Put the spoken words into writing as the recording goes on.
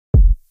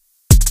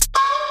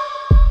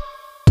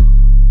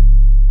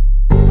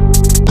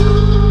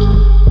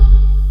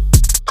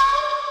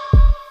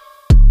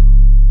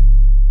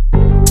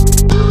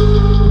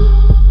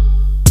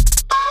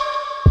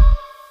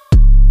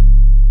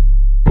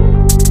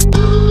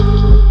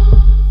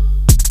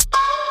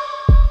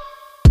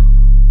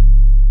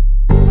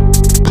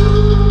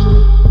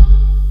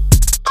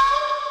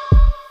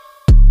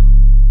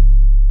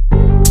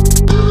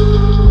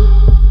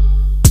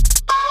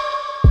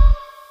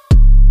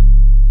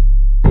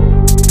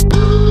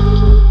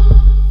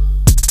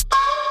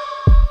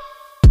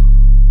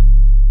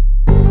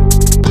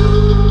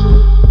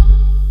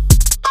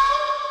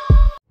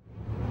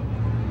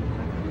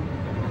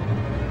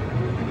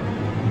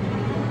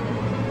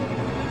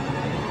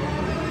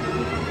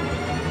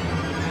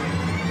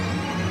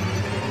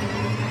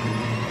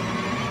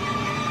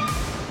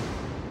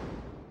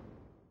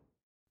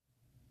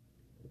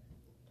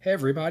Hey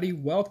everybody,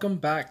 welcome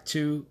back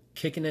to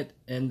Kicking It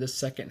in the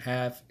Second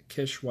Half,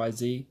 Kish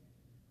YZ.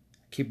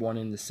 Keep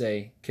wanting to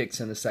say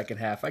kicks in the second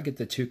half. I get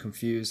the two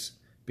confused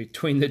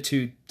between the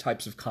two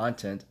types of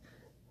content.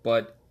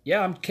 But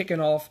yeah, I'm kicking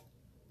off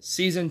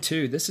season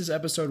 2. This is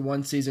episode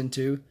 1, season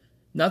 2.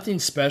 Nothing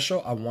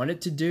special. I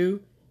wanted to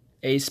do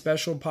a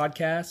special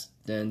podcast,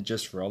 then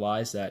just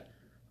realized that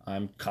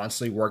I'm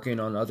constantly working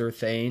on other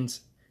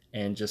things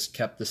and just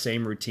kept the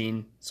same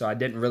routine. So I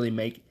didn't really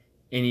make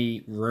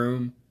any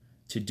room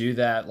to do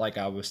that like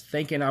I was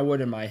thinking I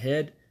would in my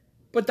head,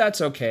 but that's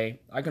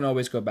okay. I can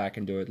always go back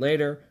and do it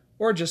later,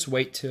 or just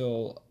wait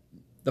till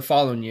the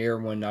following year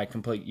when I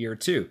complete year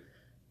 2.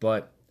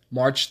 But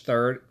March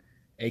 3rd,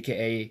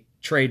 aka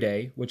Trey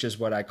Day, which is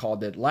what I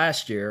called it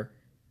last year,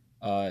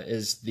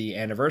 is the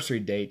anniversary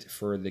date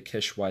for the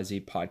Kish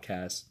YZ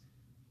podcast.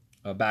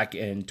 Back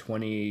in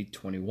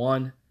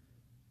 2021,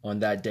 on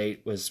that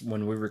date was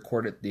when we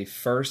recorded the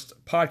first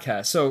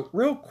podcast. So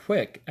real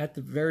quick, at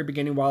the very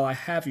beginning, while I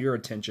have your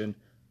attention,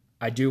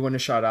 I do want to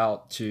shout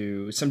out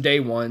to some day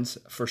ones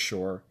for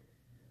sure.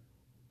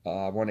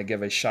 I want to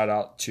give a shout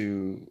out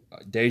to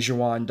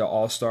Dejuan, the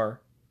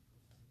All-Star,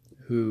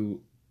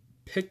 who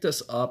picked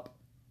us up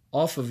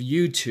off of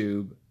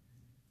YouTube.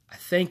 I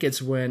think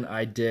it's when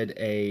I did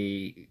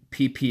a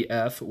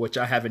PPF, which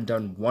I haven't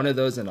done one of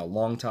those in a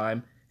long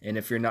time. And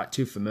if you're not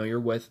too familiar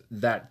with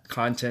that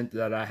content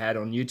that I had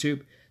on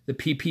YouTube, the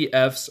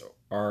PPFs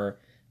are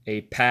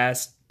a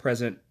past,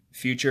 present,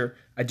 future.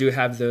 I do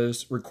have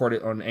those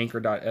recorded on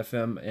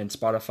Anchor.fm and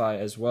Spotify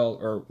as well,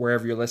 or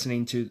wherever you're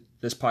listening to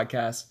this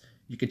podcast.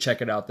 You can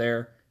check it out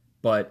there.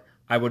 But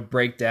I would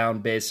break down,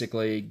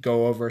 basically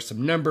go over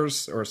some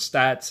numbers or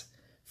stats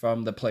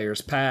from the players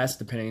past,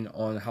 depending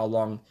on how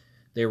long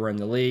they were in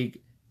the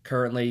league.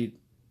 Currently,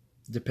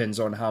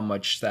 depends on how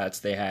much stats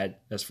they had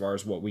as far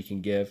as what we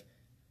can give.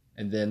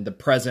 And then the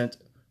present,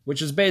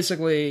 which is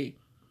basically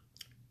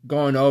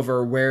going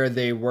over where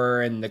they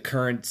were in the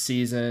current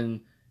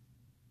season,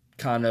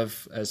 kind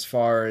of as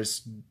far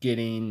as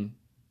getting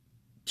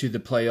to the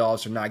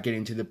playoffs or not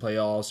getting to the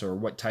playoffs, or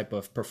what type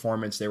of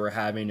performance they were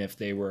having, if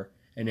they were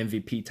an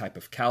MVP type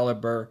of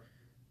caliber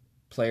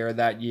player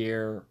that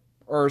year,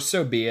 or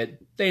so be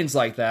it. Things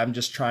like that. I'm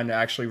just trying to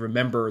actually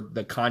remember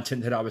the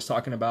content that I was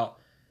talking about.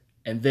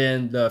 And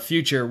then the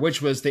future, which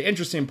was the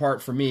interesting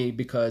part for me,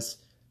 because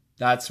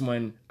that's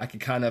when I could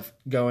kind of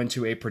go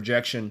into a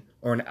projection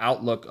or an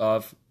outlook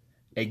of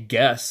a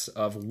guess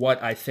of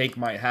what I think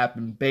might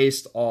happen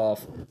based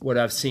off what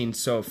I've seen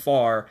so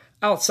far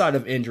outside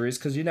of injuries,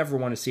 because you never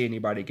want to see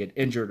anybody get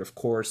injured, of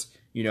course.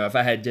 You know, if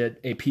I had did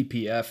a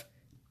PPF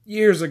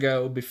years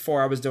ago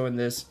before I was doing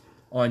this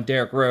on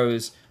Derrick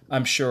Rose,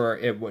 I'm sure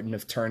it wouldn't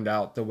have turned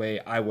out the way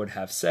I would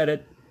have said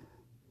it.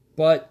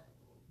 But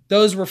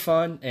those were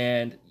fun,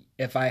 and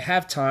if I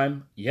have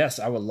time, yes,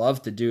 I would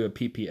love to do a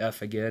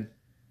PPF again,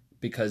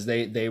 because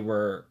they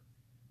were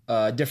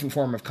a different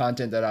form of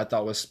content that I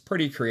thought was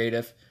pretty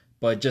creative,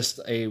 but just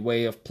a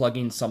way of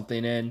plugging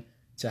something in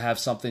to have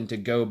something to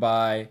go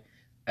by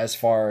as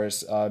far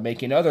as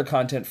making other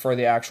content for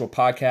the actual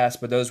podcast.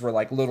 But those were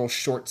like little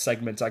short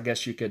segments, I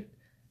guess you could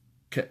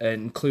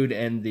include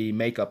in the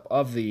makeup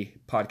of the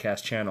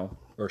podcast channel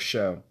or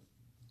show.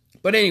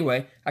 But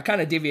anyway, I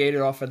kind of deviated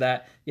off of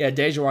that. Yeah,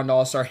 Dejuan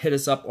All-Star hit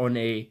us up on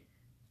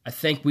I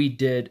think we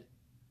did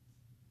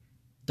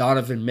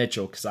Donovan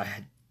Mitchell, because I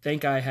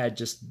think I had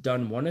just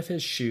done one of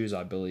his shoes,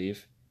 I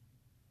believe,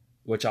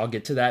 which I'll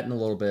get to that in a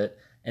little bit.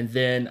 And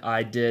then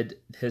I did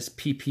his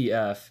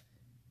PPF,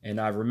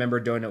 and I remember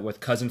doing it with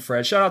Cousin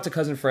Fred. Shout out to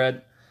Cousin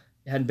Fred.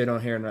 He hadn't been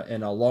on here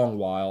in a long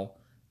while,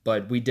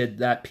 but we did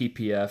that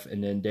PPF,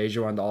 and then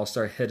Dejuan the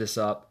All-Star hit us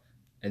up.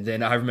 And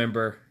then I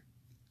remember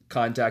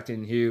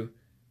contacting Hugh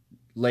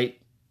late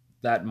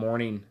that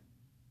morning,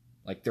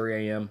 like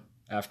 3 a.m.,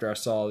 after I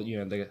saw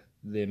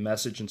the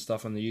message and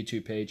stuff on the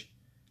YouTube page,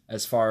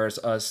 as far as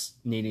us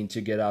needing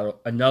to get out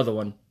another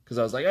one. Because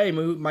I was like, hey,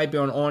 we might be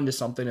on to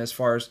something as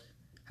far as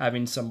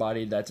having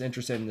somebody that's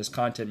interested in this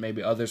content.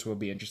 Maybe others will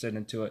be interested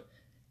into it.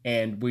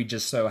 And we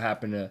just so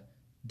happen to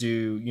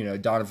do,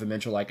 Donovan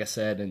Mitchell, like I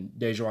said, and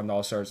Dejuan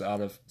All-Stars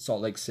out of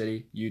Salt Lake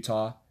City,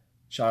 Utah.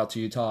 Shout out to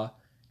Utah.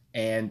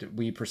 And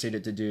we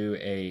proceeded to do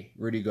a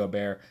Rudy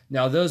Gobert.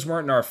 Now, those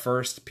weren't our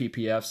first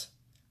PPFs.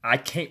 I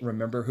can't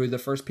remember who the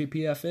first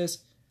PPF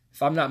is.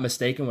 If I'm not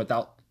mistaken,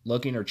 without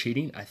looking or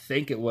cheating, I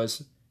think it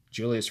was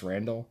Julius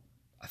Randle,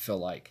 I feel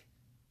like,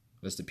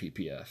 was the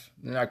PPF.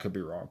 And I could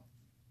be wrong.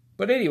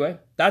 But anyway,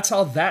 that's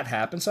how that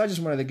happened. So I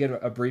just wanted to give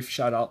a brief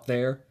shout out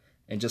there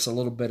and just a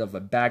little bit of a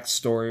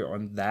backstory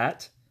on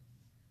that.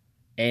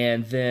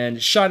 And then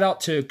shout out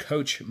to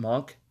Coach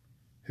Monk,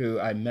 who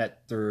I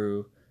met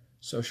through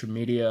social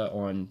media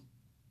on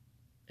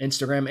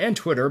Instagram and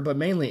Twitter, but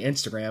mainly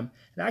Instagram.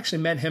 And I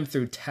actually met him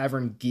through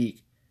Tavern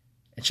Geek.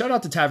 And shout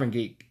out to Tavern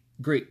Geek.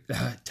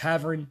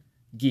 Tavern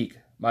Geek,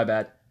 my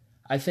bad.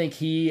 I think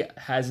he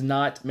has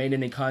not made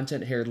any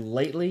content here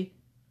lately,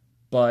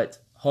 but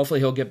hopefully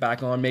he'll get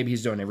back on. Maybe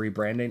he's doing a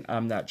rebranding.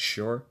 I'm not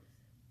sure.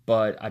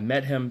 But I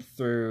met him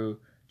through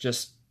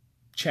just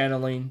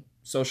channeling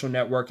social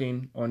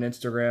networking on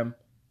Instagram.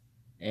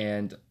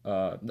 And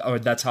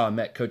that's how I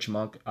met Coach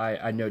Monk.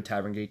 I know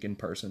Tavern Geek in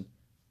person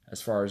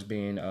as far as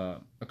being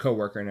a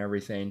coworker and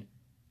everything.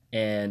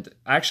 And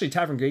actually,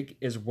 Tavern Geek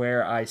is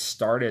where I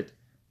started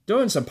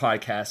doing some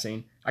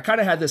podcasting. I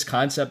kind of had this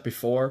concept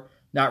before,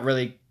 not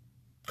really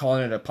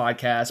calling it a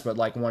podcast, but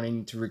like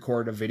wanting to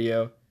record a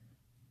video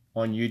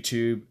on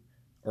YouTube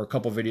or a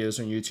couple videos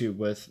on YouTube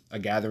with a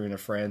gathering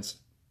of friends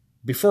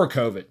before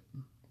COVID.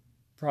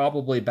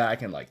 Probably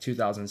back in like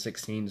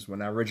 2016 is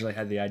when I originally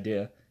had the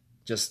idea.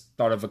 Just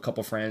thought of a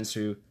couple friends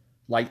who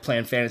liked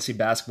playing fantasy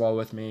basketball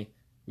with me.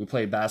 We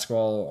played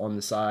basketball on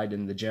the side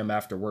in the gym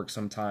after work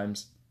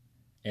sometimes,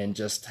 and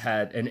just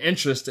had an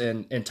interest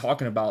in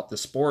talking about the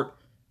sport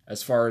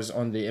as far as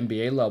on the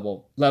NBA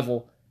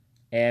level.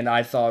 And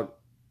I thought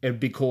it'd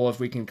be cool if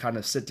we can kind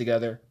of sit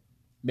together,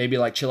 maybe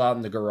like chill out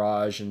in the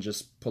garage and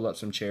just pull up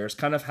some chairs,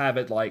 kind of have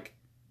it like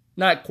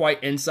not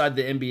quite inside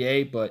the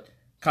NBA, but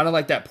kind of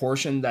like that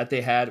portion that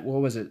they had.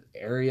 What was it?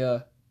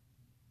 Area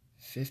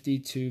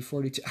 52,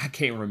 42. I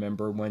can't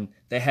remember, when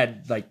they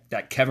had like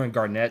that Kevin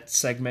Garnett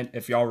segment,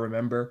 if y'all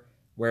remember,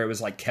 where it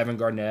was like Kevin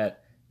Garnett,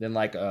 then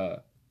like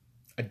a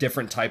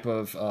different type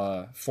of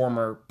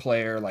former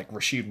player like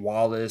Rasheed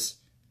Wallace,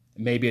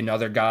 maybe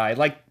another guy,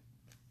 like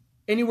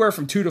anywhere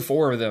from 2 to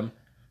 4 of them.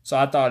 So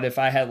I thought if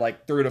I had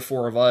like 3 to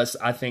 4 of us,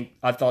 I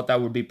thought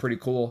that would be pretty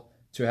cool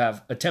to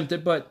have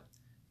attempted, but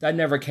that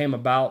never came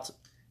about.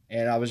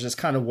 And I was just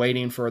kind of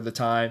waiting for the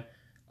time.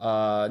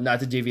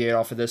 Not to deviate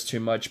off of this too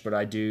much, but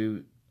I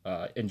do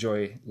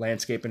enjoy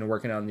landscaping and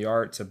working on the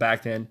art. So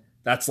back then,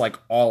 that's like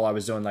all I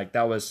was doing. Like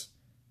that was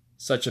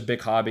such a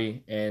big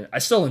hobby, and I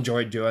still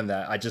enjoy doing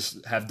that. I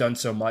just have done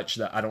so much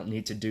that I don't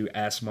need to do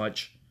as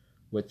much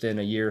within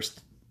a year's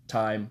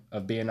time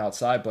of being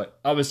outside. But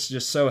I was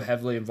just so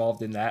heavily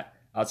involved in that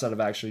outside of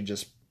actually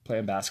just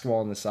playing basketball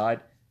on the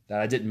side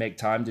that I didn't make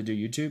time to do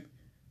YouTube.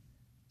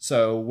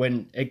 So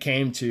when it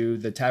came to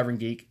the Tavern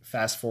Geek,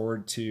 fast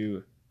forward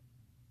to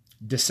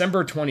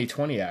December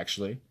 2020,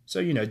 actually.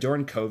 So,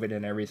 during COVID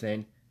and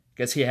everything, I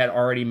guess he had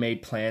already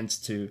made plans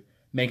to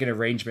make an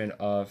arrangement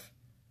of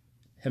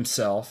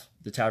himself,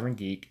 the Tavern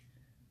Geek,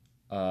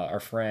 our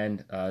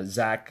friend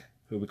Zach,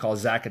 who we call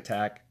Zach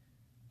Attack,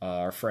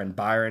 our friend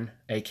Byron,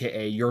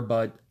 aka Your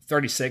Bud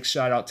 36.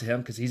 Shout out to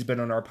him because he's been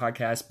on our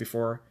podcast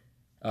before,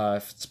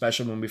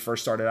 especially when we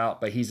first started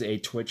out. But he's a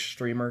Twitch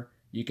streamer.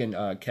 You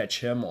can catch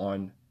him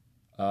on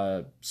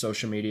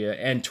social media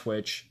and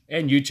Twitch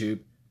and YouTube.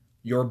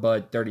 Your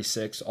Bud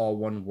 36, all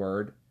one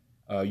word.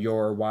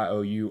 Your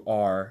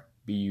YOURBUD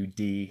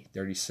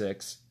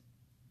 36.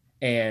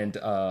 And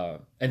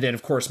then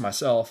of course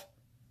myself,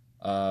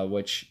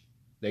 which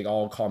they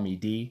all call me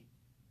D.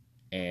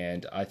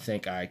 And I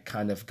think I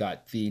kind of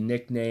got the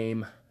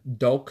nickname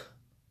Dulk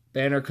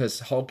Banner because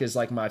Hulk is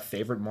like my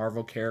favorite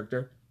Marvel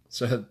character.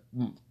 So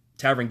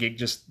Tavern Geek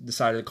just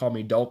decided to call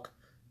me Dulk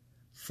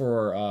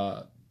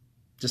for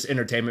just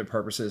entertainment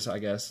purposes, I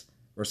guess.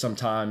 Or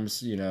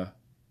sometimes,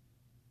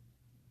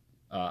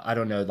 I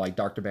don't know, like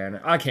Dr.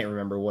 Banner. I can't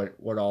remember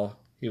what all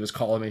he was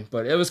calling me,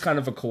 but it was kind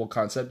of a cool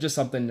concept, just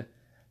something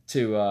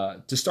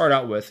to start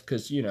out with,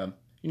 because you're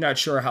not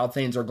sure how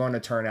things are going to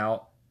turn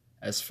out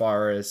as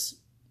far as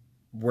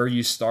where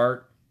you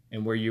start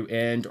and where you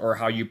end, or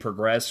how you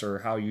progress, or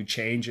how you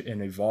change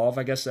and evolve.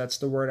 I guess that's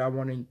the word I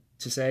wanted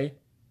to say.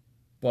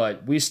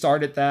 But we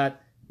started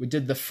that. We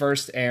did the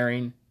first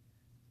airing.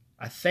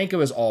 I think it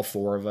was all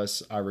 4 of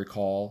us, I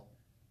recall.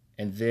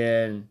 And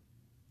then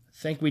I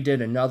think we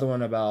did another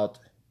one about,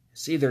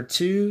 it's either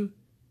 2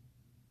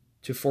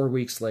 to 4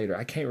 weeks later.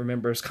 I can't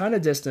remember. It's kind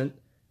of distant,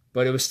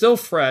 but it was still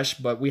fresh.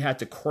 But we had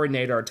to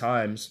coordinate our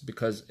times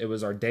because it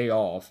was our day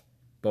off.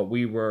 But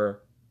we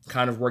were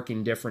kind of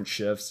working different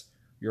shifts.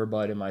 Your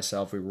Bud and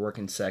myself, we were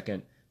working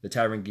second. The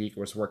Tavern Geek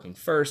was working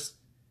first.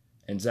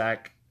 And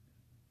Zach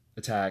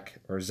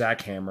Attack, or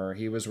Zach Hammer,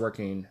 he was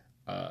working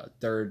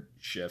third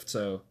shift.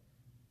 So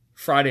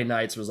Friday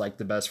nights was like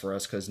the best for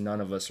us because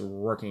none of us were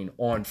working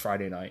on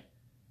Friday night.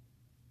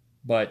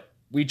 But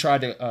we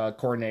tried to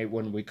coordinate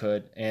when we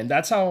could. And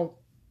that's how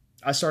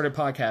I started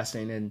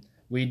podcasting. And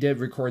we did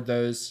record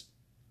those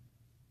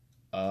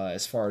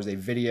as far as a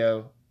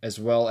video as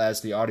well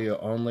as the audio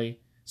only.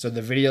 So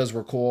the videos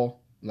were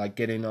cool, like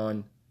getting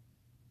on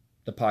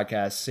the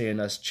podcast, seeing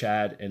us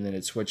chat, and then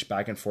it switched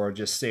back and forth,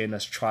 just seeing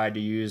us try to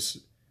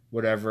use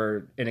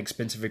whatever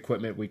inexpensive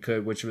equipment we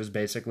could, which was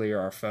basically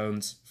our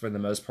phones for the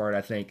most part.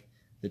 I think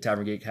the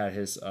Tavern Geek had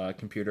his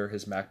computer,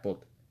 his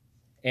MacBook.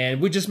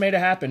 And we just made it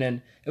happen.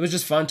 And it was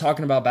just fun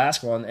talking about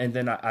basketball. And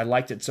then I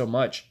liked it so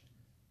much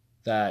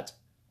that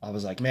I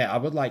was like, man, I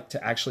would like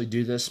to actually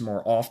do this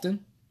more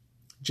often,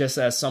 just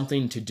as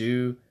something to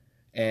do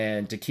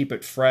and to keep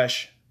it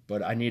fresh.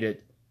 But I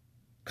needed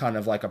kind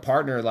of like a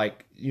partner,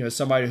 like,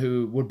 somebody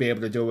who would be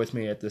able to do it with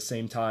me at the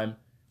same time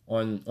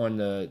on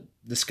the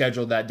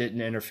schedule that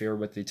didn't interfere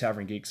with the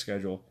Tavern Geek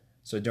schedule.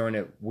 So during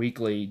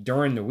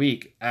the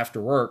week after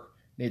work,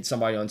 need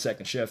somebody on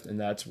second shift. And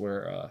that's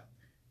where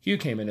Hugh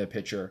came into the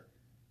picture.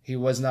 He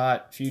was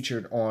not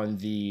featured on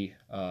the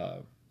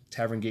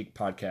Tavern Geek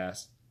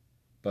podcast,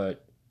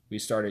 but we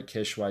started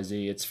Kish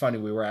YZ. It's funny,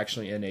 we were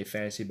actually in a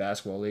fantasy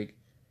basketball league,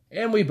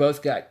 and we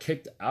both got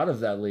kicked out of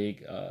that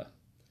league.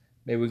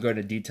 Maybe we can go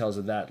into details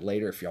of that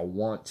later if y'all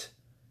want.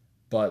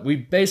 But we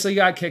basically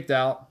got kicked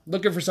out,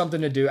 looking for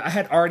something to do. I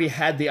had already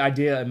had the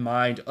idea in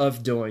mind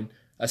of doing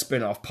a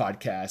spinoff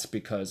podcast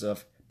because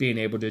of being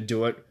able to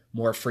do it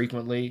more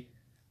frequently.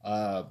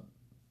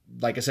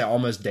 Like I said,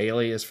 almost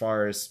daily, as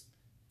far as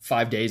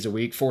 5 days a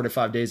week, 4 to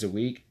 5 days a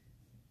week,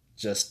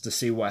 just to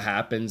see what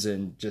happens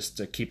and just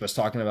to keep us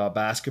talking about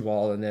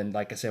basketball. And then,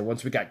 like I said,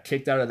 once we got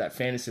kicked out of that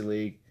fantasy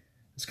league,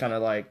 it's kind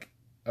of like,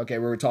 okay,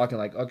 we were talking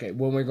like, okay,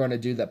 when we're going to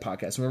do that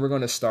podcast, when we're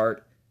going to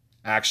start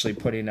actually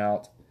putting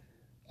out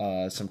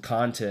some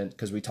content,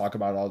 because we talk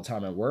about it all the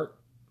time at work.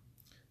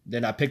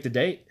 Then I picked a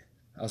date.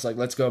 I was like,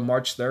 let's go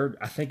March 3rd.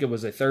 I think it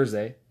was a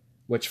Thursday,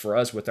 which for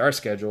us with our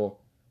schedule,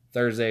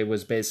 Thursday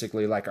was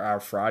basically like our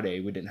Friday.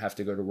 We didn't have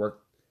to go to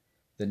work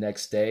the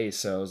next day.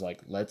 So I was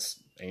like,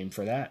 let's aim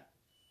for that.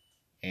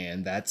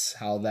 And that's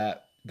how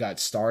that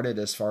got started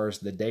as far as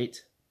the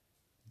date.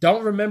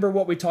 Don't remember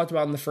what we talked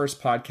about in the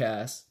first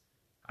podcast.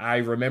 I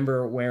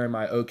remember wearing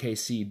my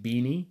OKC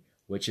beanie,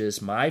 which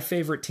is my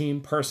favorite team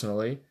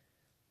personally.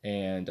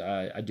 And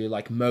I do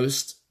like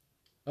most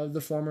of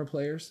the former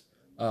players.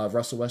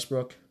 Russell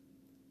Westbrook.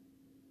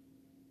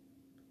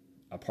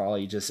 I'll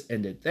probably just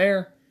end it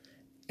there.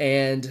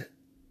 And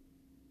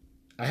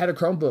I had a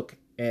Chromebook,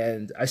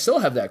 and I still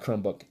have that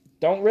Chromebook.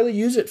 Don't really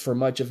use it for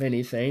much of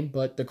anything,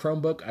 but the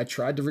Chromebook, I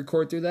tried to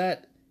record through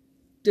that.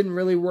 Didn't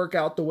really work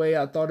out the way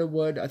I thought it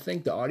would. I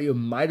think the audio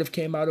might have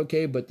came out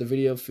okay, but the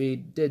video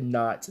feed did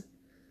not.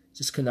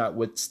 Just could not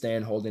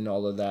withstand holding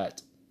all of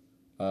that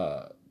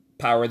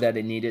power that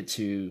it needed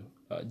to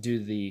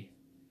do the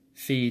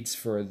feeds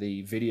for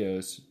the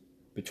videos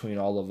between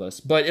all of us.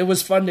 But it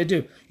was fun to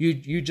do.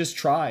 You just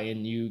try,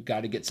 and you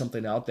got to get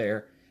something out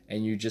there,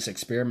 and you just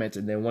experiment.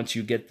 And then once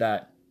you get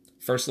that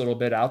first little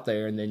bit out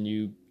there, and then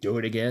you do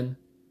it again,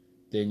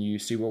 then you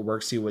see what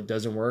works, see what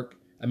doesn't work.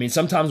 I mean,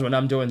 sometimes when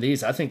I'm doing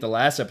these, I think the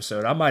last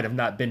episode, I might have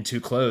not been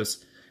too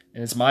close,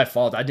 and it's my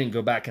fault. I didn't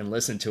go back and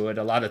listen to it.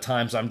 A lot of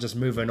times I'm just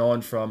moving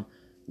on from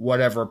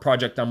whatever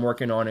project I'm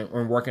working on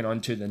or working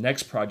on to the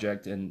next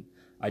project, and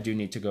I do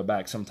need to go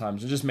back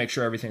sometimes and just make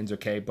sure everything's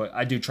okay. But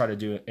I do try to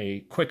do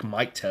a quick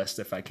mic test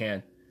if I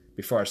can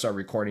before I start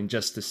recording,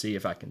 just to see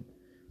if I can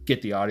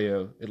get the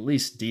audio at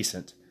least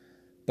decent.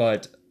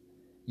 But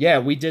yeah,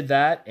 we did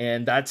that,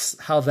 and that's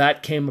how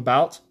that came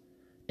about.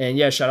 And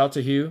yeah, shout out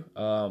to Hugh.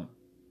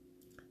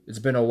 It's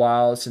been a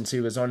while since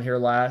he was on here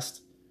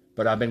last,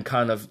 but I've been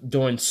kind of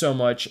doing so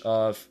much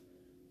of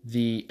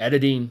the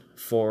editing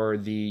for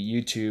the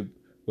YouTube,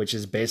 which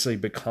has basically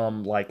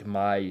become like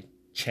my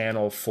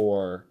channel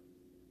for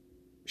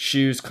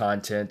shoes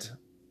content.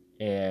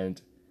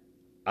 And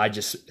I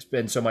just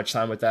spend so much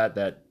time with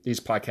that these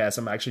podcasts,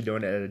 I'm actually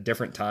doing it at a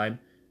different time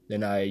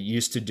than I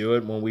used to do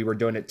it when we were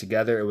doing it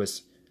together. It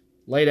was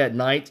late at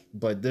night,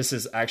 but this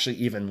is actually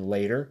even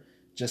later.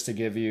 Just to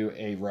give you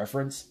a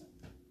reference,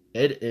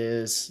 it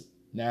is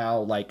now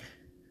like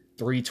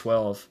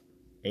 3:12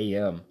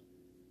 a.m.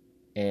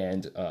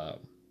 And,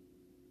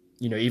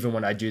 even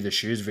when I do the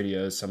shoes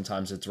videos,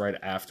 sometimes it's right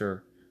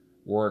after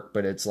work,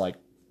 but it's like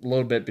a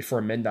little bit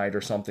before midnight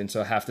or something.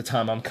 So half the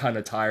time I'm kind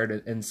of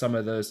tired in some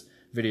of those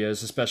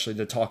videos, especially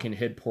the talking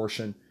head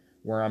portion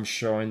where I'm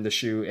showing the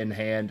shoe in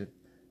hand.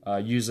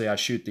 Usually I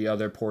shoot the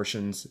other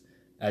portions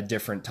at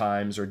different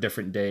times or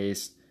different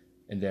days.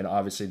 And then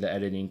obviously the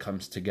editing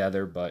comes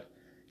together. But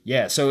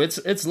yeah, so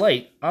it's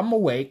late. I'm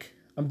awake.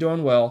 I'm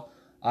doing well.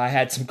 I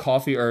had some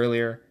coffee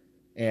earlier,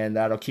 and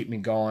that'll keep me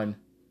going.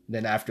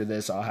 Then after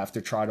this, I'll have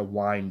to try to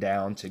wind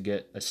down to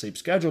get a sleep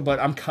schedule. But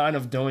I'm kind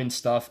of doing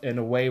stuff in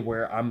a way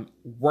where I'm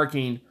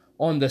working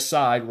on the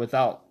side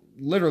without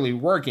literally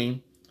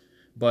working,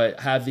 but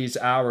have these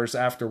hours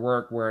after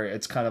work where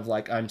it's kind of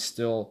like I'm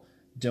still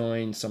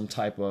doing some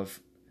type of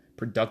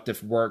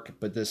productive work,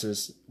 but this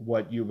is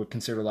what you would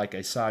consider like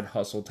a side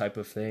hustle type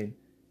of thing.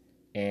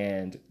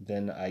 And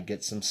then I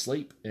get some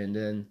sleep and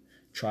then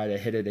try to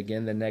hit it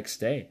again the next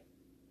day.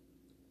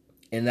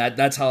 And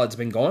that's how it's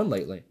been going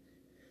lately.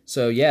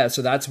 So yeah,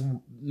 so that's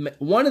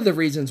one of the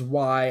reasons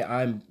why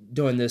I'm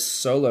doing this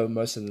solo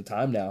most of the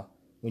time now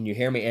when you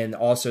hear me, and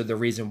also the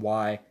reason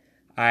why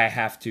I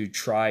have to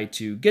try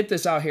to get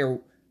this out here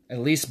at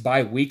least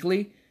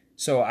bi-weekly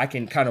so I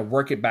can kind of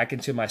work it back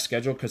into my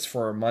schedule, because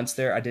for months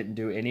there I didn't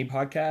do any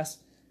podcasts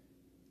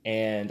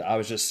and I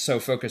was just so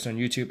focused on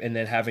YouTube and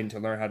then having to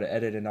learn how to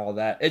edit and all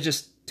that. It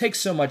just takes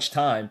so much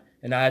time,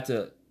 and I had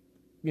to,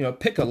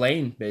 pick a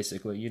lane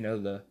basically,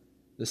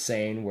 the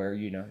saying where,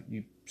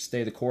 you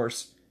stay the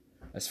course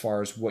as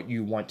far as what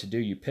you want to do,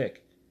 you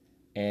pick.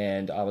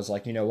 And I was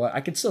like, you know what,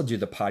 I could still do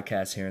the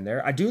podcast here and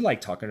there. I do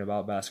like talking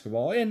about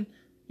basketball, and,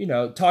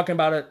 talking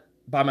about it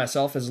by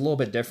myself is a little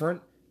bit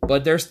different.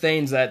 But there's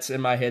things that's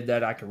in my head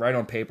that I could write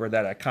on paper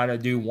that I kind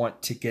of do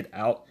want to get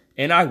out.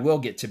 And I will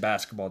get to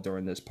basketball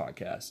during this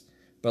podcast.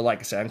 But like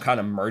I said, I'm kind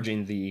of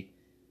merging the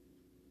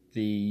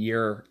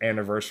year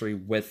anniversary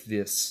with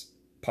this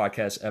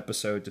podcast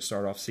episode to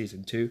start off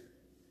season 2.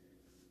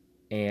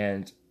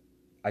 And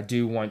I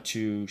do want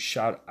to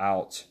shout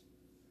out.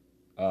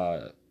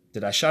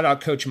 Did I shout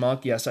out Coach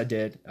Monk? Yes, I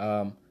did.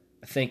 I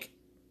think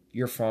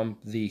you're from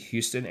the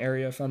Houston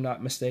area, if I'm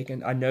not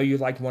mistaken. I know you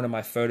liked one of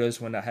my photos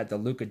when I had the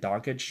Luka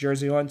Doncic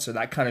jersey on, so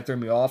that kind of threw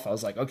me off. I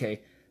was like,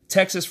 okay,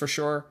 Texas for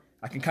sure.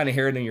 I can kind of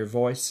hear it in your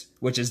voice,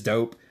 which is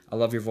dope. I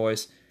love your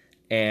voice.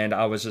 And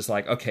I was just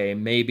like, okay,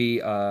 maybe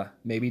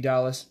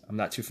Dallas. I'm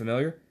not too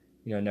familiar.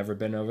 Never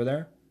been over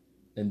there.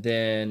 And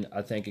then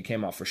I think it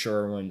came out for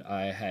sure when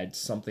I had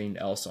something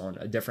else on,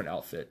 a different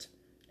outfit.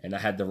 And I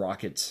had the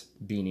Rockets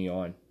beanie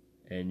on.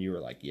 And you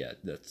were like, yeah,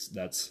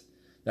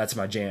 that's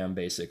my jam,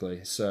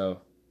 basically.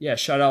 So, yeah,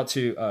 shout out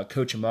to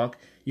Coach Monk.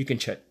 You can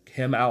check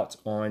him out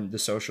on the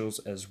socials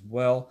as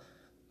well.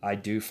 I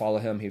do follow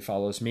him. He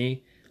follows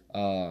me.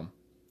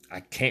 I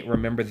can't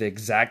remember the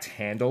exact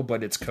handle,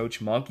 but it's Coach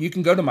Monk. You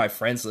can go to my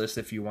friends list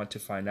if you want to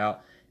find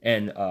out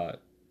and,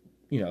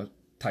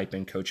 type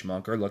in Coach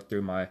Monk or look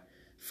through my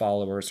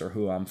followers or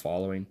who I'm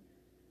following.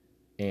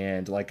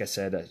 And like I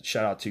said,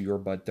 shout out to Your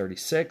Bud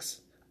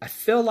 36. I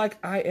feel like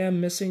I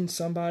am missing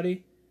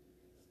somebody.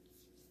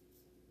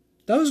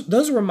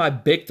 Those were my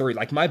big three.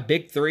 Like my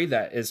big three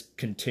that is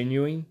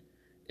continuing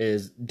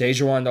is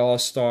Dejuan the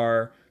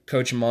All-Star,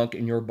 Coach Monk,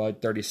 and Your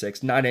Bud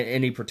 36. Not in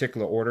any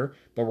particular order,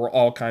 but we're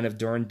all kind of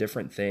doing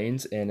different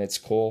things, and it's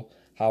cool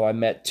how I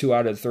met 2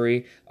 out of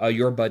 3.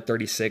 Your Bud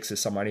 36 is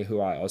somebody who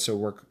I also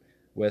work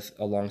with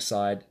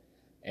alongside,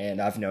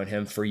 and I've known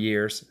him for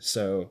years,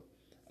 so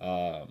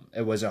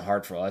it wasn't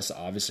hard for us,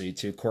 obviously,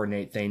 to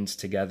coordinate things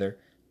together,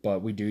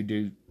 but we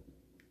do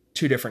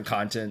 2 different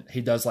content.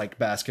 He does like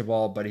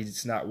basketball, but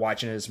he's not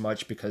watching it as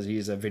much because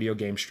he's a video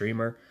game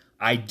streamer.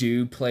 I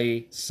do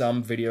play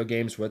some video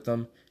games with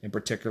him. In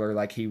particular,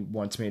 like he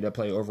wants me to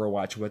play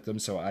Overwatch with him,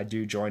 so I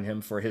do join him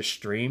for his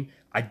stream.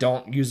 I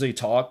don't usually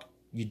talk.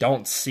 You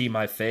don't see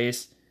my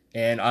face,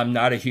 and I'm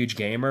not a huge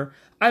gamer.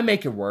 I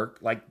make it work.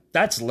 Like,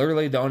 that's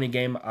literally the only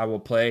game I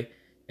will play,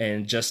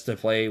 and just to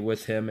play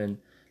with him and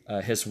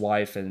his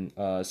wife and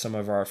some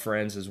of our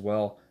friends as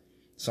well,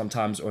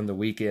 sometimes on the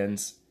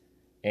weekends.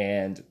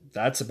 And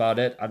that's about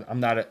it.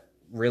 I'm not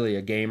really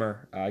a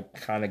gamer. I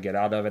kind of get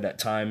out of it at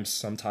times.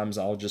 Sometimes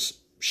I'll just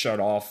shut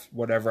off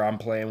whatever I'm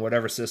playing,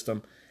 whatever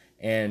system,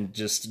 and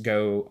just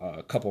go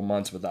a couple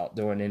months without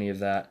doing any of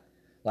that.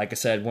 Like I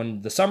said,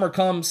 when the summer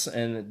comes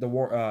and the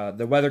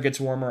weather gets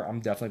warmer,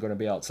 I'm definitely going to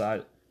be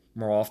outside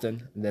more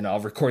often. And then I'll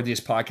record these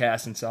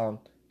podcasts and sound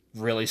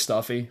really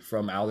stuffy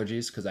from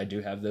allergies because I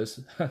do have those.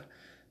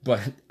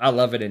 But I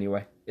love it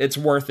anyway. It's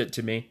worth it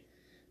to me.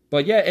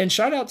 But yeah, and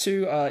shout out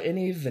to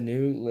any of the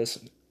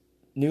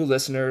new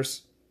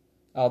listeners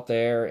out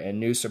there and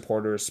new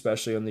supporters,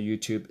 especially on the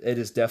YouTube. It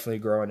is definitely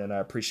growing, and I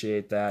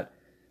appreciate that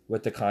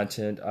with the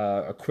content.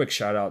 A quick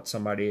shout out,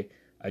 somebody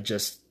I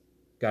just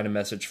got a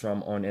message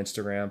from on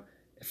Instagram.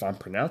 If I'm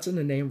pronouncing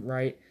the name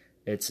right,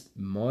 it's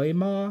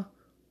Moima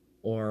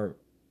or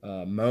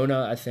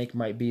Mona, I think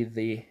might be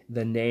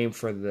the name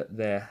for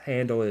the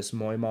handle is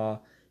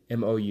Moimaw,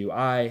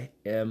 Moimaw.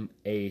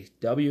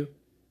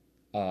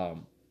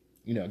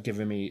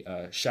 Giving me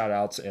shout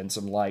outs and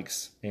some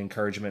likes,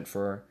 encouragement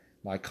for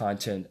my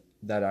content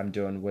that I'm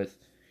doing with,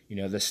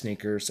 the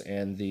sneakers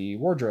and the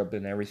wardrobe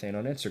and everything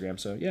on Instagram.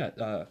 So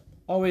yeah,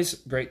 always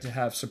great to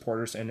have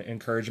supporters and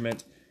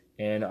encouragement.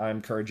 And I'm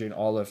encouraging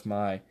all of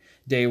my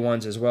day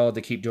ones as well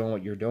to keep doing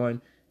what you're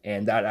doing.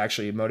 And that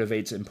actually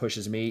motivates and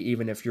pushes me,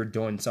 even if you're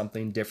doing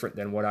something different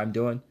than what I'm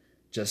doing,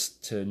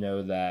 just to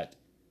know that,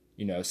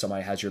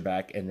 somebody has your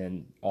back. And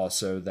then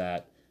also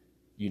that,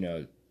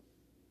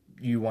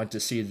 you want to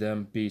see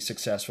them be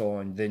successful,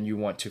 and then you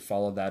want to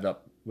follow that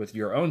up with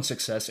your own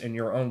success in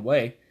your own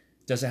way.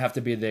 It doesn't have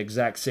to be the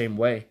exact same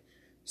way.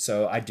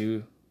 So I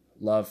do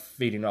love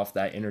feeding off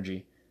that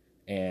energy,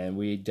 and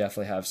we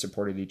definitely have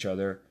supported each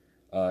other.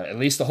 At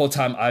least the whole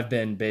time I've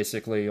been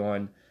basically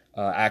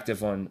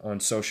active on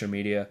social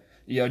media.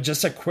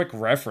 Just a quick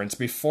reference,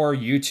 before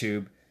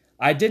YouTube,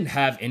 I didn't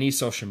have any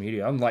social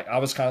media. I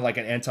was kind of like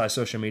an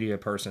anti-social media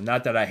person.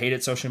 Not that I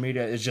hated social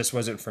media, it just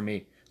wasn't for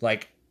me.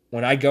 Like,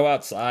 when I go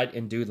outside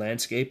and do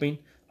landscaping,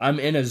 I'm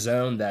in a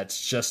zone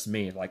that's just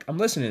me. Like, I'm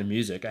listening to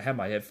music. I have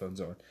my headphones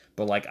on.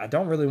 But, like, I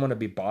don't really want to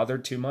be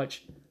bothered too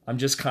much. I'm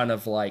just kind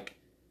of, like,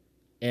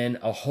 in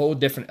a whole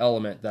different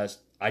element that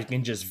I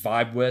can just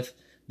vibe with,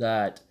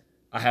 that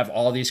I have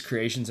all these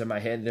creations in my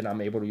head, then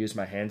I'm able to use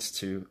my hands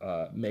to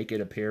make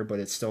it appear. But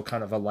it's still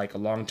kind of a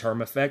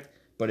long-term effect.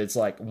 But it's,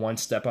 like, one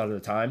step at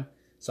a time.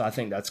 So I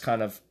think that's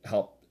kind of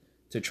helped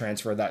to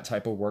transfer that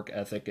type of work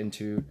ethic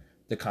into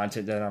the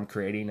content that I'm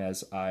creating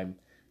as I'm,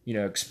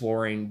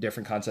 exploring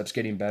different concepts,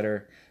 getting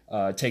better,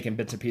 taking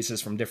bits and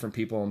pieces from different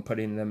people and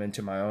putting them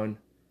into my own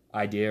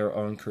idea or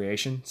own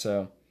creation.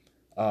 So,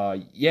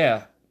 I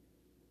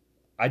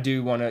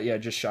do want to,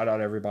 just shout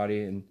out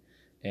everybody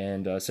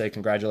and say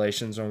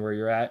congratulations on where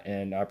you're at.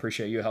 And I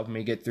appreciate you helping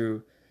me get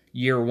through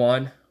year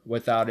 1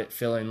 without it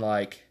feeling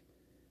like,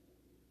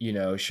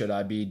 should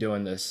I be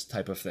doing this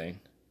type of thing?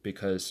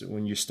 Because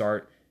when you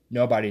start,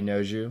 nobody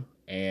knows you,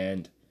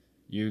 and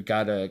you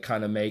got to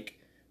kind of make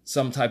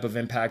some type of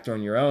impact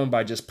on your own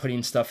by just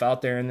putting stuff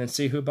out there and then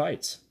see who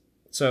bites.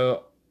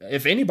 So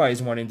if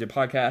anybody's wanting to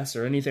podcast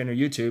or anything or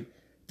YouTube,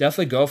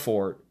 definitely go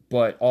for it.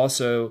 But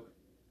also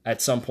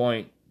at some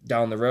point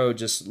down the road,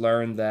 just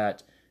learn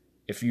that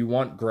if you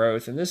want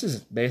growth, and this is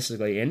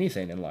basically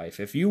anything in life,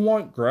 if you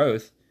want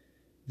growth,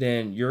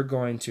 then you're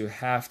going to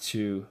have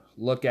to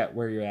look at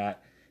where you're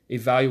at,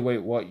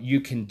 evaluate what you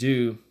can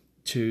do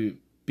to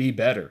be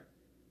better.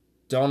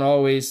 Don't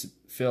always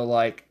feel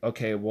like,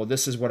 okay, well,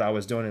 this is what I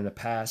was doing in the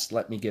past.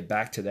 Let me get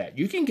back to that.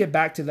 You can get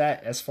back to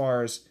that as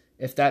far as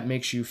if that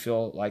makes you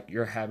feel like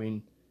you're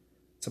having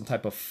some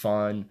type of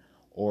fun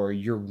or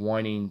you're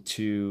wanting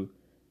to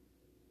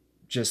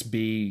just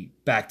be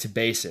back to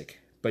basic.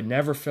 But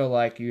never feel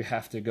like you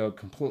have to go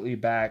completely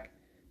back,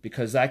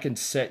 because that can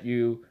set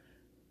your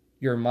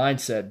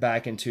mindset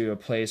back into a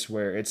place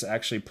where it's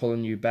actually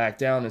pulling you back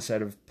down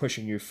instead of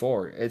pushing you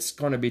forward. It's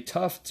going to be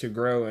tough to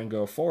grow and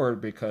go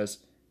forward because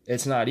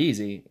it's not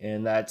easy.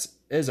 And that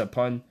is a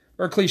pun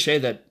or a cliche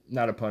that,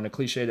 not a pun, a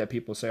cliche that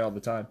people say all the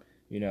time.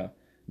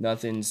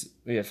 Nothing's,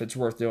 if it's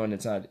worth doing,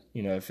 it's not,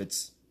 if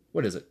it's,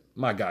 what is it?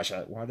 My gosh,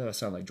 why do I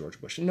sound like George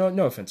Bush? No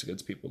offense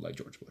against people like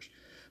George Bush.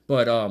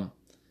 But,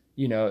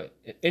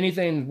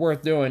 anything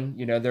worth doing,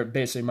 there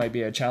basically might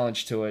be a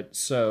challenge to it.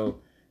 So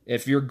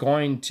if you're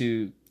going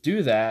to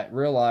do that,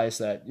 realize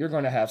that you're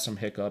going to have some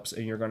hiccups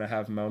and you're going to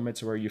have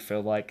moments where you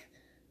feel like,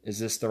 is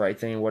this the right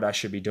thing, what I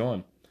should be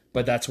doing?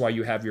 But that's why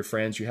you have your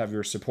friends, you have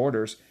your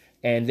supporters,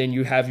 and then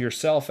you have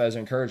yourself as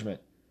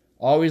encouragement.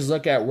 Always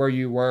look at where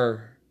you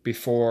were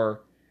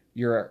before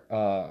you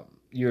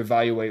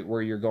evaluate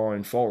where you're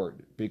going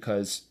forward.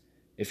 Because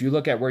if you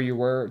look at where you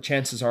were,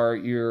 chances are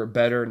you're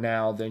better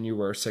now than you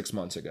were 6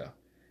 months ago.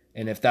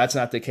 And if that's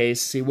not the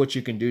case, see what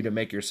you can do to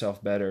make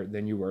yourself better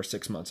than you were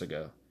 6 months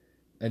ago.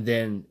 And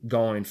then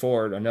going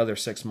forward, another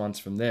 6 months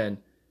from then,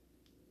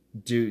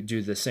 do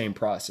the same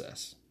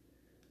process.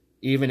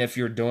 Even if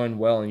you're doing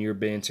well and you're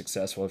being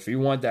successful, if you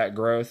want that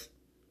growth,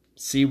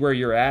 see where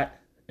you're at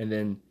and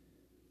then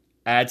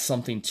add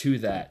something to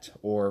that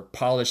or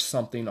polish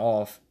something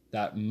off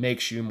that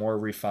makes you more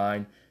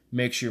refined,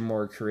 makes you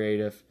more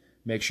creative,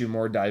 makes you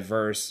more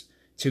diverse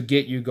to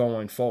get you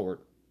going forward.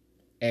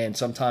 And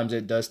sometimes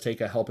it does take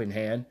a helping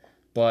hand,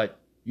 but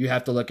you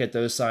have to look at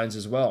those signs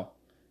as well.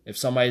 If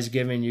somebody's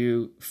giving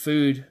you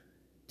food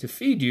to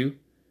feed you,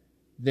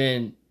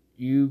 then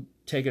you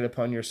take it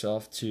upon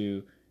yourself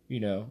to,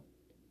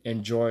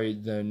 enjoy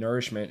the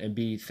nourishment and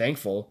be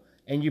thankful,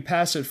 and you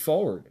pass it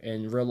forward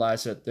and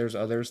realize that there's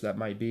others that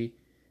might be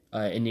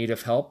in need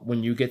of help.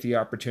 When you get the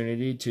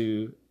opportunity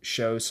to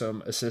show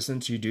some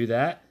assistance, you do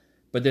that.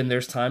 But then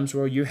there's times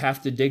where you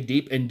have to dig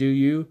deep and do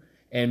you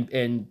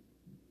and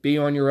be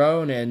on your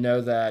own and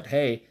know that,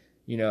 hey,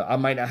 I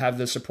might not have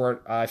the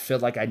support I feel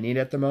like I need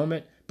at the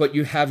moment, but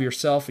you have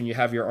yourself and you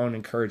have your own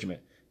encouragement,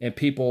 and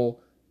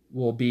people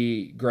will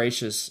be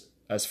gracious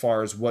as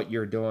far as what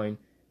you're doing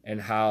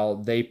and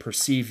how they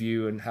perceive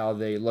you and how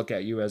they look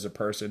at you as a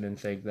person and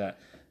think that,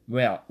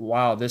 well,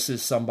 wow, this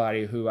is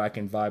somebody who I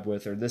can vibe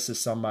with, or this is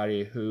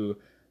somebody who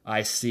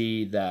I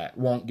see that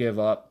won't give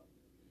up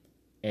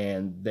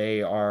and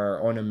they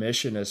are on a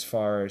mission as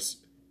far as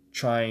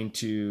trying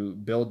to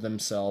build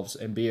themselves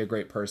and be a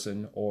great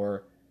person,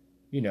 or,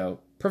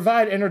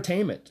 provide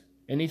entertainment.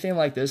 Anything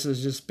like this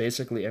is just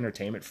basically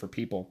entertainment for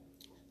people.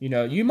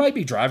 You might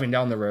be driving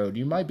down the road.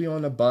 You might be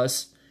on a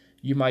bus.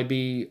 You might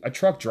be a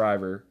truck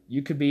driver.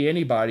 You could be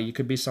anybody. You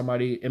could be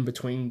somebody in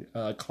between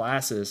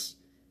classes,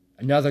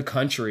 another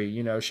country.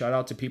 Shout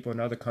out to people in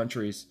other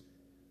countries.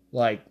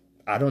 Like,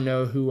 I don't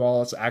know who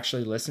all is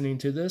actually listening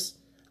to this.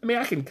 I mean,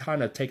 I can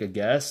kind of take a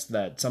guess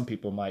that some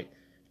people might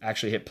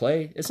actually hit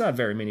play. It's not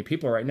very many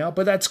people right now,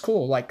 but that's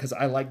cool. Because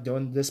I like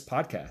doing this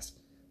podcast.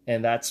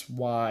 And that's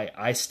why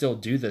I still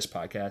do this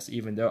podcast,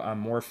 even though I'm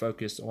more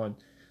focused on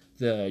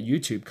the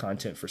YouTube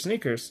content for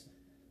sneakers.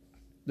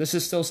 This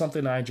is still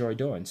something I enjoy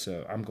doing,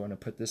 so I'm going to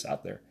put this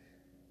out there.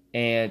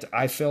 And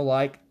I feel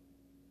like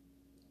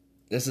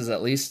this is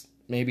at least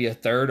maybe a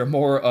third or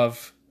more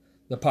of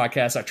the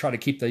podcast. I try to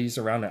keep these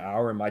around an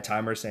hour, and my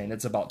timer saying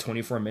it's about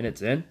 24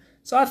 minutes in.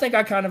 So I think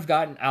I kind of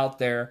gotten out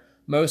there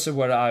most of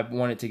what I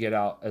wanted to get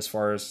out as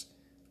far as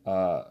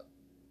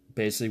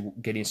basically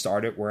getting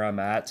started where I'm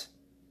at.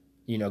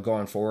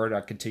 Going forward, I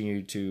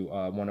continue to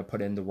want to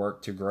put in the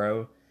work to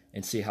grow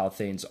and see how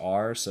things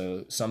are.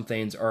 So some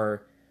things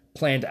are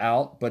planned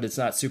out, but it's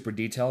not super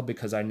detailed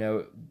because I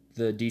know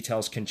the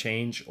details can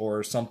change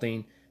or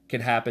something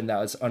can happen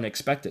that is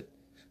unexpected.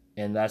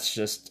 And that's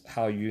just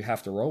how you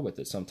have to roll with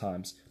it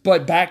sometimes.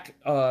 But back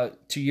to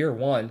year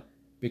one,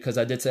 because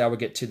I did say I would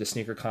get to the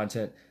sneaker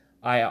content.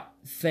 I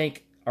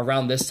think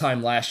around this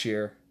time last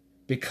year,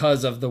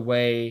 because of the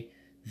way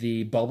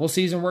the bubble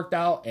season worked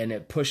out and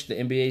it pushed the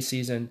NBA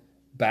season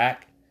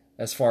back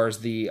as far as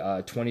the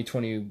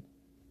 2020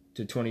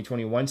 to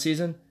 2021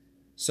 season.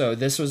 So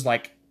this was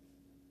like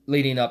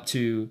leading up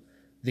to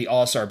the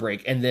All-Star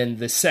break, and then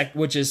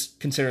which is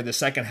considered the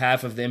second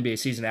half of the NBA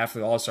season after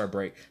the All-Star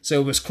break. So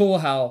it was cool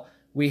how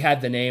we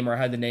had the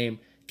name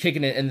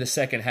kicking it in the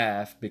second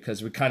half,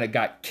 because we kind of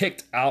got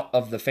kicked out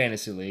of the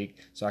fantasy league.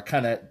 So I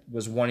kind of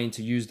was wanting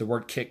to use the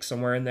word kick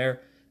somewhere in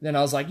there Then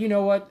I was like, you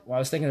know what? Well, I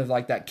was thinking of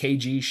like that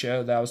KG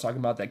show that I was talking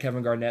about, that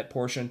Kevin Garnett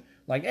portion.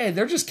 Like, hey,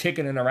 they're just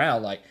kicking it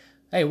around. Like,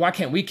 hey, why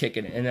can't we kick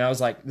it? And then I was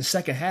like, the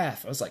second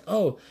half. I was like,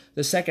 oh,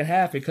 the second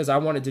half, because I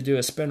wanted to do a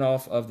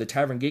spinoff of the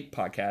Tavern Geek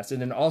podcast.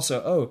 And then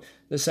also, oh,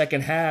 the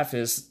second half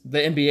is the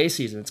NBA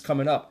season. It's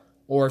coming up.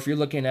 Or if you're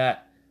looking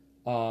at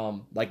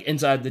like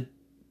inside the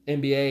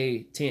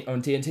NBA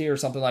on TNT or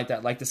something like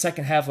that, like the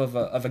second half of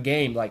a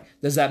game, like,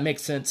 does that make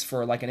sense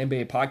for like an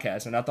NBA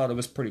podcast? And I thought it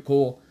was pretty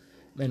cool.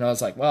 And I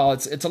was like, well,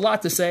 it's a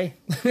lot to say.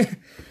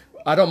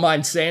 I don't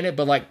mind saying it,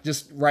 but like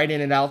just writing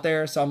it out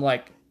there. So I'm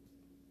like,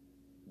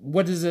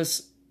 what does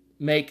this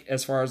make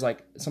as far as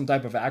like some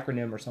type of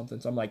acronym or something?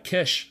 So I'm like,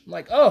 Kish. I'm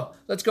like, oh,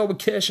 let's go with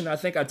Kish. And I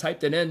think I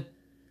typed it in.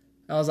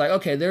 I was like,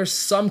 okay, there's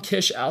some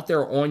Kish out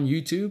there on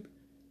YouTube.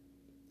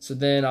 So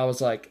then I was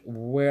like,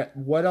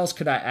 what else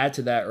could I add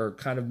to that or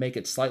kind of make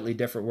it slightly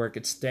different where it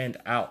could stand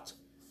out?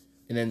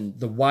 And then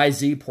the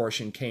YZ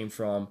portion came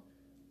from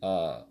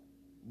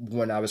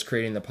when I was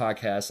creating the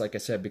podcast, like I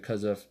said,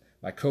 because of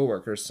my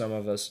coworkers. Some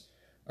of us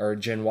are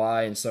Gen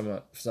Y and some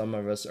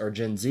of us are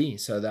Gen Z.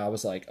 So that I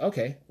was like,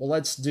 okay, well,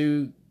 let's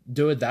do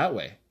it that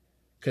way,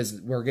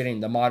 because we're getting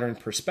the modern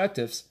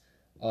perspectives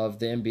of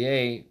the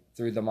NBA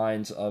through the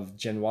minds of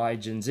Gen Y,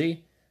 Gen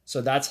Z.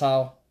 So that's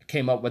how I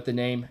came up with the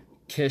name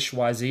Kish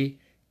YZ,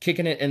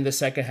 kicking it in the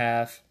second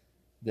half.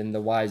 Then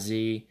the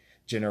YZ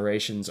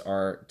generations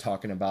are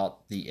talking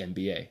about the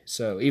NBA.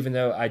 So even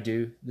though I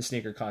do the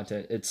sneaker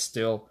content, it's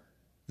still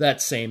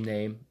that same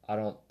name. I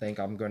don't think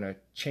I'm going to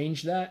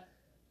change that.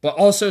 But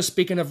also,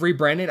 speaking of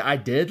rebranding, I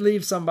did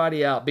leave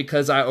somebody out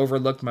because I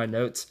overlooked my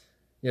notes.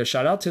 You know,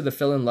 shout out to the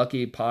Feeling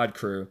Lucky pod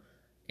crew.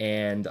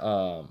 And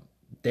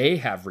they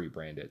have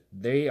rebranded.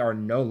 They are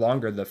no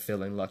longer the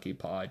Feeling Lucky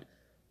pod.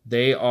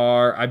 They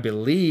are, I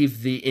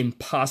believe, the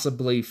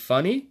Impossibly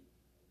Funny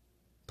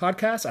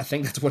podcast. I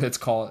think that's what it's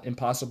called,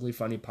 Impossibly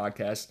Funny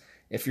podcast.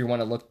 If you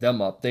want to look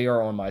them up, they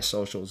are on my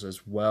socials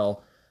as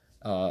well.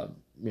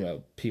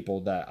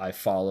 People that I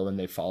follow and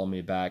they follow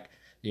me back.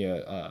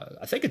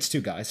 I think it's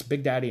two guys,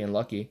 Big Daddy and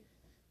Lucky,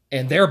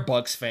 and they're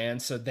Bucks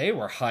fans, so they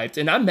were hyped.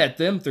 And I met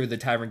them through the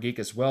Tavern Geek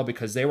as well,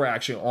 because they were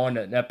actually on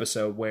an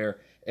episode where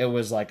it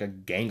was like a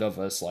gang of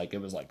us, like it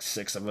was like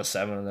 6 of us,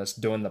 7 of us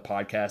doing the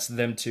podcast.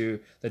 Them two,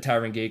 the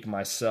Tavern Geek,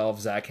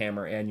 myself, Zach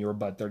Hammer, and Your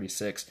Bud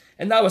 36,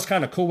 and that was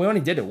kind of cool. We only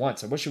did it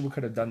once. I wish we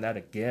could have done that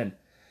again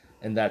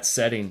in that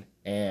setting,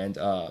 and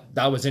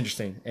that was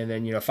interesting. And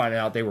then finding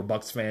out they were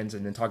Bucks fans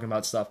and then talking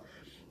about stuff.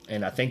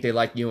 And I think they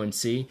like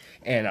UNC.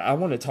 And I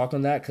want to talk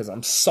on that because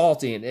I'm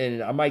salty.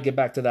 And I might get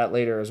back to that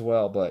later as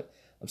well. But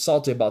I'm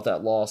salty about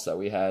that loss that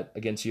we had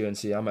against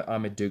UNC.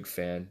 I'm a Duke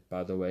fan,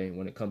 by the way,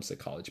 when it comes to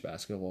college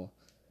basketball.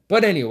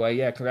 But anyway,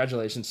 yeah,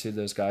 congratulations to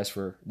those guys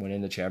for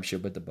winning the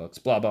championship with the Bucks.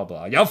 Blah, blah,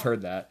 blah. Y'all have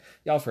heard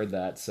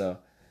that. So,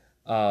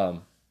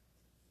 but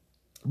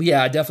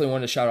yeah, I definitely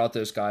want to shout out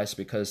those guys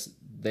because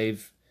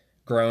they've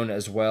grown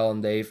as well.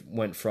 And they've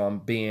went from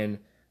being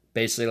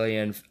basically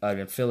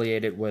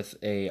affiliated with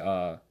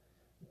a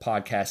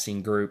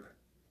podcasting group,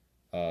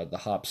 the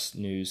Hops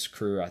News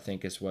Crew, I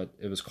think is what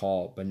it was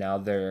called. But now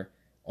they're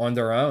on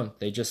their own.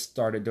 They just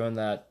started doing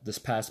that this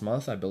past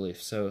month, I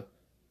believe. So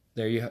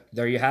there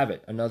you have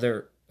it.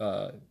 Another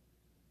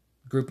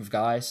group of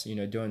guys,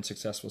 doing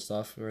successful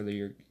stuff, whether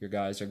you're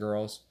guys or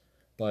girls.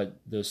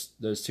 But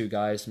those two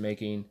guys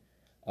making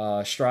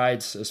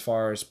strides as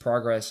far as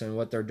progress and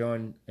what they're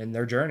doing in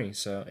their journey.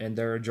 So, and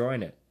they're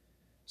enjoying it.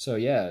 So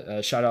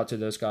yeah, shout out to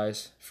those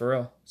guys for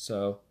real.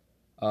 So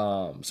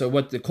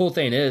what the cool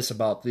thing is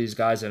about these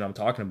guys that I'm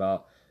talking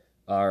about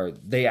are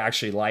they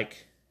actually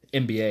like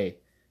NBA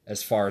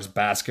as far as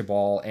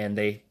basketball, and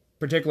they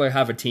particularly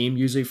have a team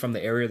usually from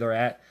the area they're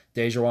at.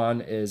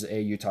 Dejuan is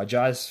a Utah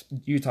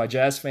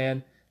Jazz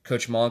fan.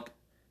 Coach Monk,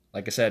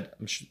 like I said,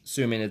 I'm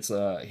assuming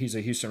he's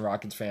a Houston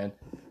Rockets fan,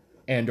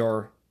 and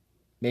or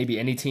maybe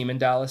any team in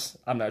Dallas.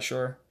 I'm not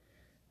sure.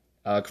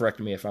 Correct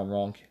me if I'm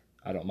wrong.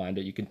 I don't mind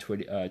it. You can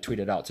tweet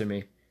it out to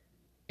me.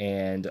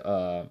 And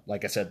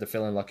like I said, the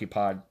Feeling Lucky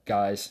pod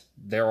guys,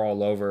 they're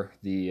all over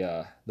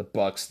the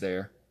Bucks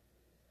there.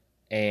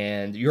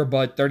 And Your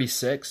Bud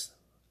 36,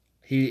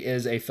 he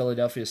is a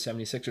Philadelphia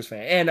 76ers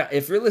fan. And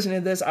if you're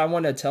listening to this, I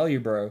want to tell you,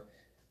 bro,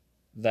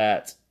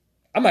 that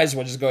I might as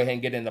well just go ahead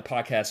and get in the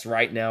podcast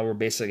right now. We're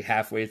basically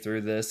halfway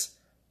through this.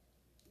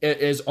 It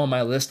is on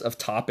my list of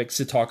topics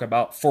to talk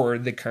about for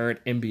the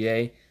current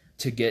NBA,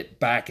 to get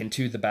back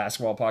into the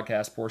basketball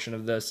podcast portion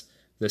of this,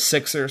 the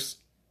Sixers.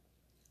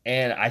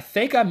 And I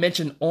think I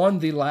mentioned on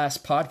the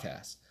last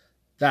podcast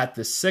that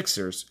the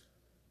Sixers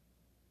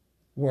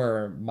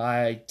were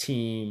one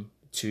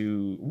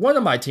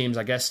of my teams,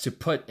 I guess, to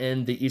put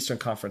in the Eastern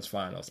Conference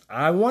Finals.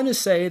 I want to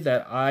say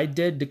that I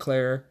did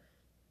declare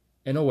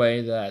in a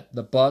way that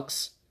the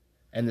Bucks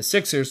and the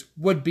Sixers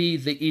would be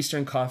the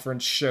Eastern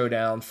Conference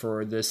showdown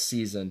for this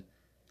season.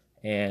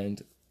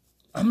 And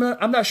I'm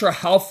not sure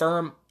how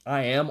firm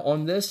I am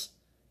on this,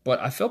 but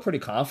I feel pretty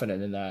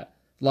confident in that.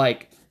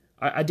 Like,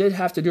 I did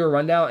have to do a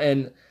rundown,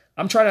 and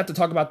I'm trying not to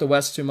talk about the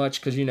West too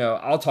much because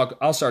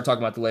I'll start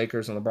talking about the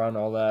Lakers and LeBron and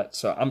all that.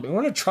 So I'm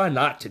going to try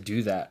not to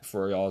do that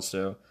for y'all.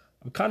 So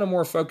I'm kind of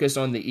more focused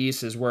on the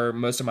East, is where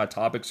most of my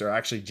topics are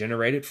actually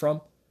generated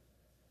from.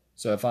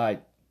 So if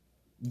I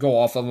go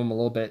off of them a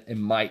little bit, it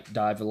might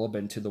dive a little bit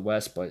into the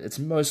West, but it's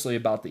mostly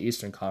about the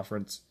Eastern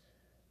Conference.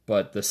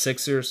 But the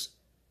Sixers,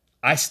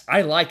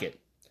 I like it,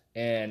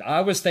 and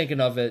I was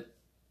thinking of it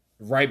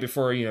right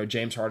before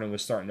James Harden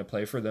was starting to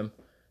play for them.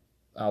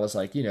 I was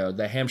like,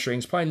 the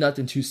hamstring's probably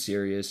nothing too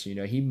serious.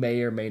 He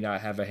may or may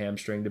not have a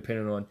hamstring,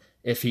 depending on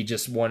if he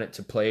just wanted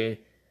to play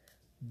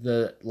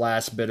the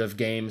last bit of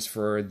games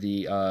for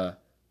the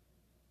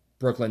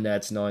Brooklyn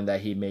Nets, knowing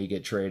that he may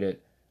get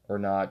traded or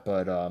not.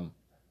 But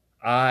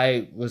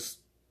I was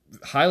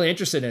highly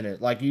interested in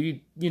it. Like you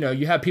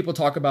have people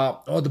talk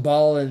about, the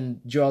ball and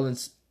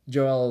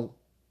Joel,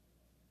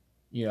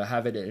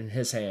 have it in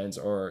his hands,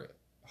 or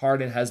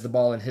Harden has the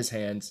ball in his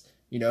hands.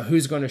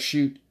 Who's going to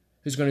shoot?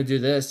 Who's going to do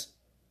this?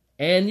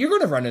 And you're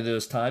going to run into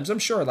those times. I'm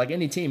sure, like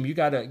any team, you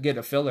got to get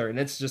a filler, and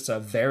it's just a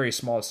very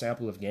small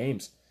sample of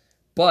games.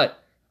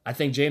 But I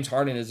think James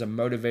Harden is a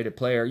motivated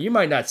player. You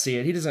might not see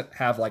it. He doesn't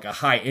have like a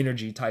high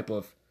energy type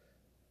of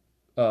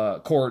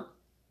court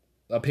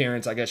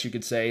appearance, I guess you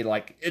could say.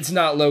 Like, it's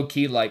not low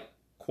key like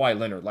Kawhi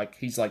Leonard. Like,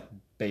 he's like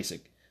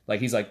basic.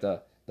 Like, he's like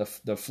the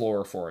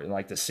floor for it, and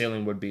like the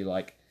ceiling would be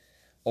like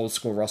old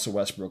school Russell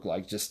Westbrook,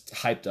 like just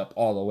hyped up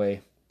all the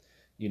way.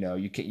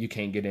 You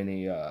can't get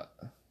any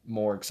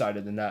more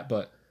excited than that.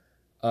 But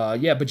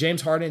but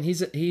James Harden,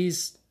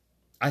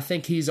 I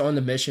think he's on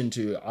the mission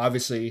to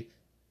obviously,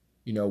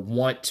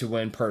 want to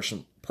win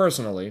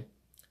personally.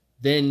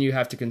 Then you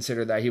have to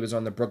consider that he was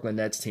on the Brooklyn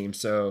Nets team,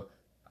 so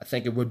I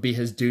think it would be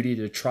his duty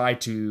to try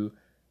to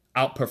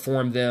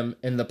outperform them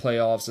in the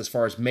playoffs as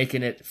far as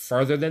making it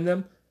further than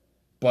them.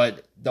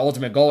 But the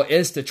ultimate goal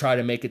is to try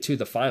to make it to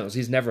the finals.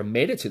 He's never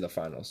made it to the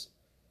finals.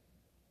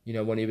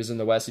 When he was in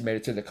the West, he made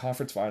it to the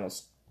conference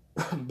finals.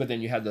 But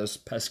then you had those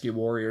pesky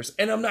Warriors.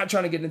 And I'm not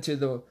trying to get into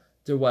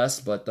the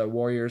West, but the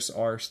Warriors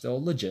are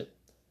still legit.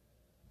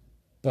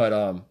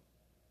 But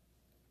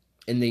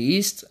in the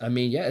East,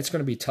 it's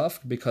going to be tough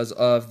because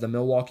of the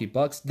Milwaukee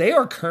Bucks. They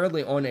are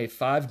currently on a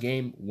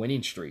 5-game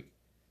winning streak.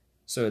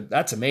 So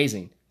that's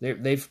amazing.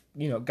 They've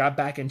got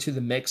back into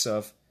the mix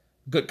of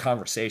good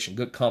conversation,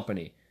 good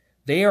company.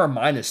 They are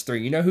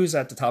 -3. You know who's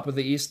at the top of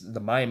the East? The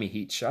Miami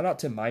Heat. Shout out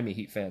to Miami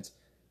Heat fans.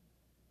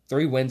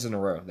 3 wins in a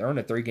row. They're on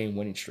a 3-game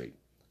winning streak.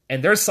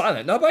 And they're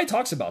silent. Nobody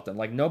talks about them.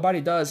 Like,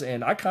 nobody does.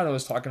 And I kind of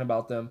was talking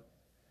about them,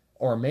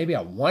 or maybe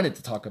I wanted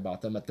to talk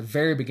about them at the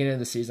very beginning of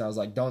the season. I was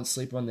like, don't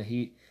sleep on the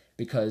Heat,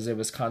 because it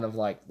was kind of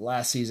like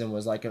last season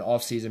was like an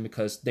off season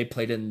because they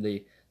played in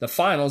the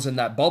finals in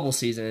that bubble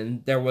season,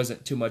 and there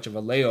wasn't too much of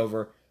a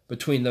layover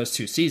between those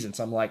 2 seasons.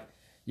 I'm like,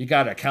 you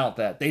got to account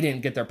that they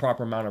didn't get their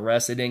proper amount of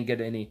rest. They didn't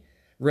get any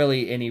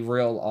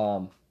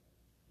real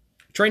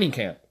training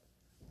camp.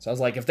 So I was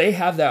like, if they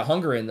have that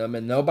hunger in them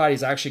and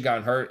nobody's actually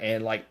gotten hurt,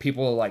 and like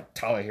people like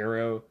Tyler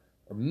Hero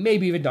or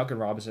maybe even Duncan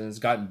Robinson has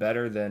gotten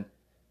better, then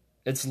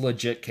it's a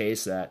legit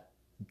case that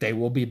they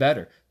will be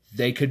better.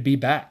 They could be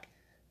back.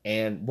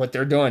 And what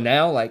they're doing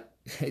now, like,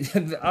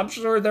 I'm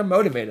sure they're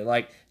motivated.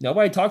 Like,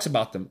 nobody talks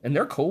about them, and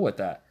they're cool with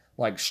that.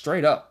 Like,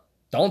 straight up,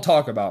 don't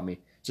talk about me.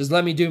 Just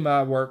let me do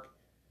my work.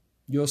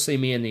 You'll see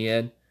me in the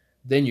end.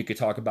 Then you could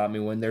talk about me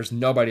when there's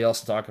nobody else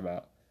to talk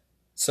about.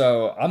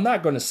 So I'm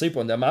not going to sleep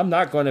on them. I'm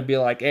not going to be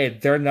like, hey,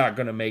 they're not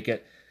going to make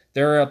it.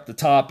 They're up the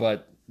top,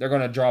 but they're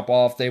going to drop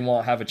off. They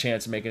won't have a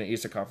chance of making an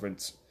Eastern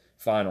Conference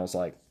Finals.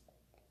 Like,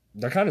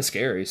 they're kind of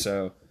scary.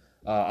 So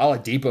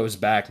Oladipo's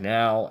back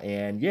now,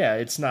 and yeah,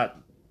 it's not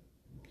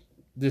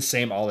the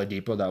same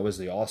Oladipo that was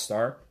the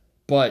All-Star,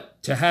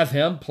 but to have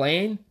him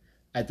playing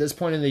at this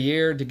point in the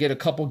year, to get a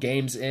couple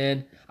games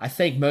in, I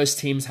think most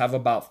teams have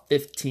about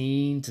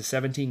 15 to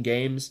 17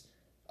 games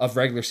of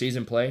regular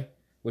season play,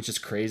 which is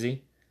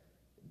crazy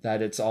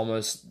that it's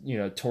almost,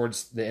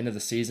 towards the end of the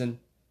season,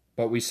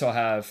 but we still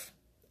have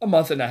a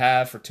month and a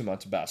half or 2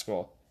 months of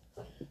basketball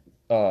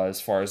as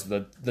far as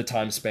the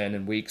time span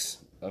and weeks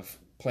of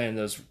playing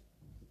those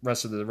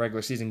rest of the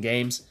regular season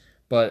games.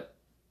 But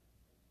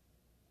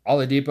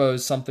Oladipo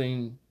is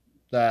something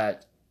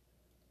that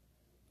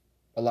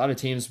a lot of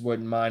teams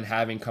wouldn't mind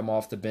having come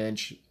off the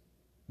bench,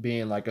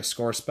 being like a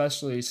scorer,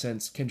 especially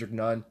since Kendrick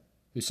Nunn,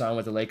 who signed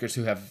with the Lakers,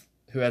 who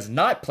has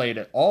not played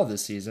at all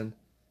this season,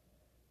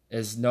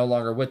 is no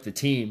longer with the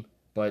team.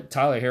 But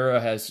Tyler Hero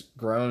has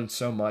grown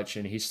so much,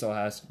 and he still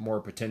has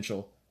more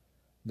potential,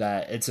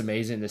 that it's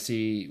amazing to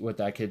see what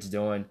that kid's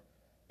doing.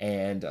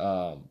 And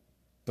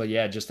but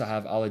yeah, just to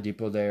have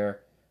Oladipo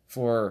there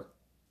for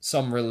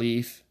some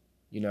relief.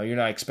 You're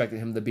not expecting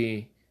him to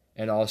be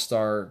an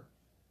all-star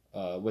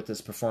with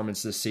his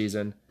performance this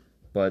season,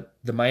 but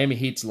the Miami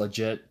Heat's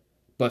legit.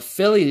 But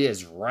Philly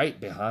is right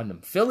behind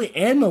them. Philly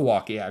and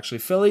Milwaukee, actually.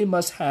 Philly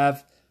must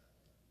have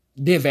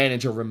the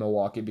advantage over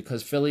Milwaukee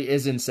because Philly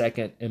is in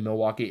second and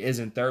Milwaukee is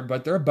in third,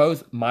 but they're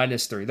both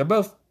 -3. They're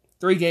both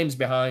 3 games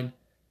behind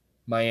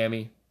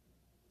Miami.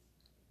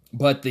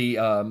 But the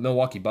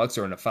Milwaukee Bucks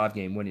are in a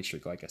 5-game winning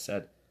streak, like I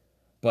said.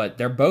 but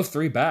they're both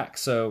 3 back.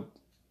 So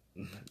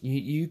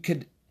you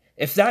could,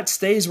 if that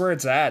stays where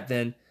it's at,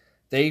 then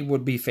they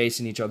would be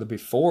facing each other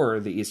before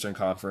the Eastern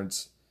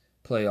Conference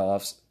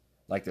playoffs,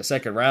 like the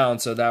second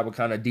round. So that would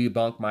kind of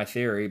debunk my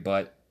theory,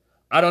 but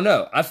I don't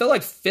know. I feel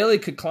like Philly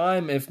could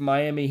climb if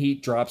Miami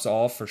Heat drops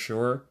off for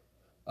sure.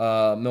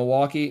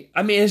 Milwaukee,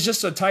 I mean, it's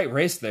just a tight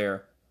race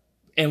there.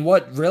 And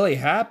what really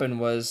happened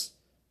was,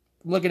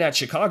 looking at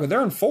Chicago,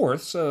 they're in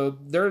 4th, so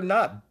they're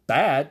not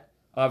bad.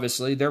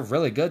 Obviously, they're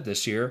really good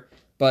this year,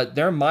 but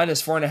they're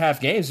minus 4.5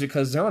 games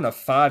because they're on a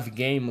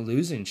 5-game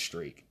losing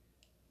streak.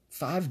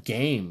 5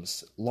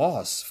 games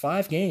lost,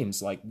 5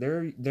 games. Like,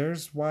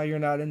 there's why you're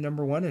not in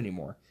number 1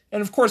 anymore.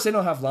 And of course, they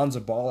don't have Lonzo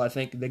Ball. I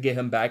think they get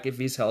him back if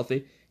he's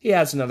healthy. He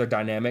adds another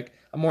dynamic.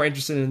 I'm more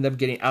interested in them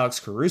getting Alex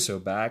Caruso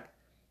back.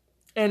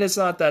 And it's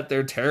not that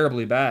they're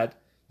terribly bad.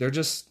 They're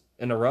just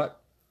in a rut.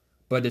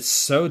 But it's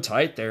so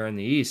tight there in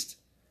the East.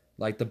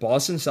 Like, the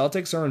Boston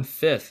Celtics are in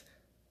 5th.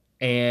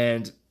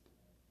 And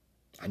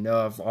I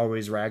know I've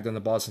always ragged on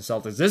the Boston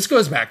Celtics. This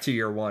goes back to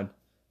year 1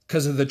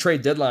 because of the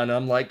trade deadline.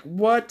 I'm like,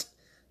 what?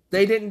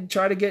 They didn't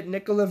try to get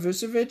Nikola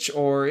Vucevic?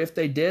 Or if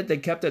they did, they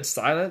kept it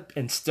silent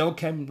and still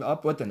came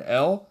up with an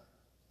L?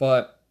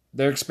 But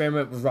their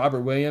experiment with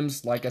Robert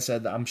Williams, like I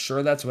said, I'm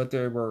sure that's what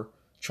they were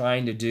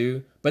trying to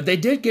do. But they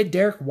did get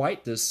Derek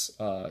White this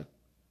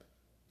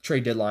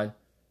trade deadline.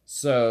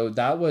 So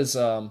that was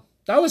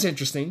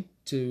interesting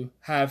to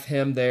have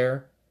him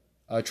there,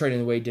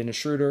 trading away Dennis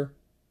Schroeder,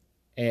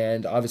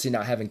 and obviously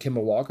not having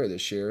Kemba Walker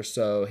this year.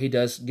 So he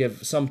does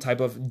give some type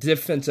of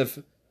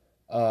defensive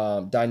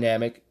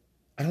dynamic.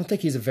 I don't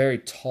think he's a very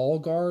tall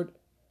guard,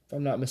 if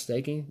I'm not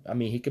mistaken. I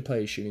mean, he could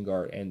play shooting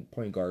guard and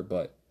point guard,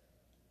 but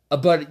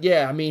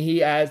yeah, I mean,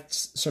 he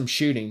adds some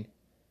shooting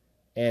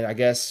and I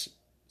guess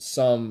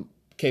some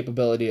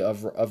capability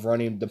of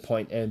running the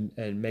point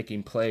and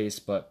making plays.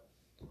 But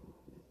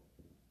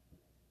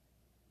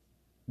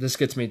this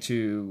gets me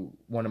to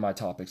one of my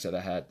topics that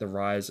I had, the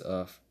rise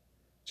of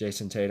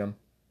Jason Tatum.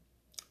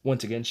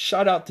 Once again,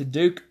 shout out to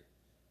Duke.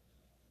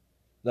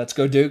 Let's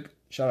go Duke.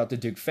 Shout out to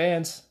Duke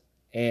fans.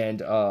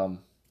 And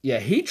yeah,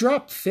 he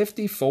dropped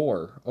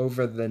 54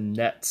 over the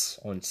Nets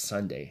on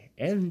Sunday.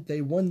 And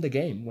they won the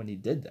game when he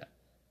did that.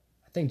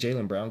 I think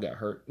Jaylen Brown got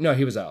hurt. No,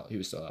 he was out. He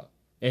was still out.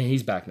 And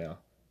he's back now.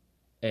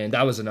 And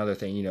that was another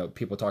thing, you know,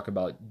 people talk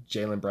about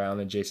Jaylen Brown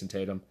and Jason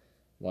Tatum.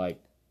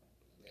 Like,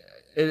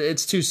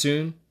 it's too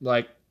soon.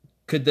 Like,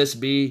 could this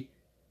be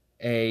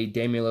a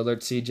Damian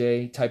Lillard,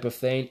 CJ type of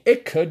thing?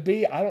 It could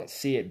be. I don't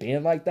see it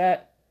being like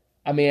that.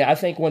 I mean, I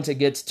think once it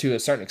gets to a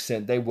certain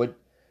extent, they would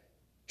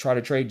try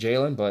to trade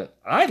Jaylen, but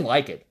I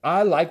like it.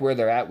 I like where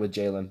they're at with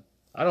Jaylen.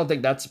 I don't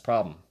think that's a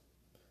problem.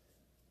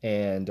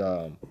 And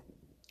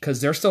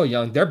because they're still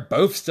young, they're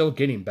both still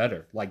getting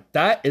better. Like,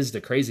 that is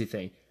the crazy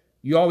thing.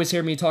 You always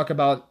hear me talk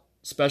about,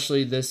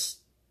 especially this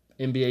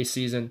NBA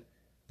season,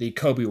 the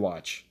Kobe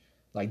watch.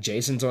 Like,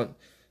 Jason's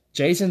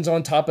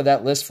on top of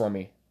that list for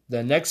me.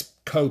 The next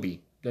Kobe,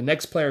 the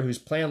next player who's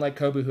playing like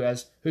Kobe,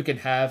 who can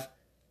have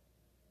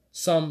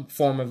some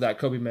form of that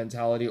Kobe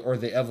mentality or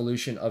the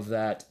evolution of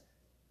that.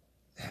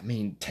 I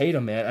mean,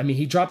 Tatum, man. I mean,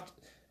 he's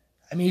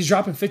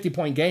dropping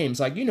 50-point games.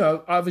 Like, you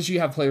know, obviously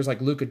you have players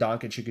like Luka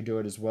Doncic who could do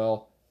it as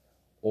well.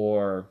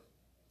 Or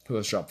who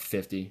else dropped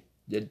 50?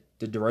 Did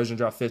DeRozan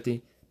drop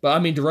 50? But I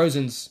mean,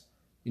 DeRozan's,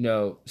 you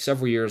know,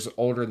 several years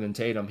older than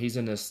Tatum. He's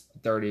in his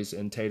 30s,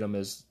 and Tatum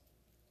is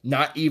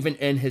not even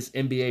in his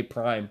NBA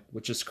prime,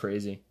 which is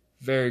crazy.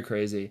 Very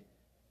crazy.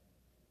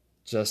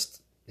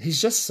 He's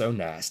just so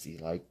nasty.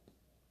 Like,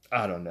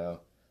 I don't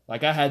know.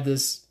 Like, I had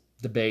this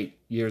debate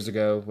years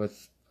ago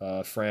with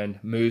a friend,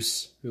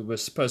 Moose, who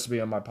was supposed to be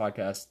on my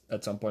podcast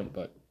at some point,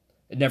 but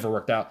it never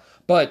worked out.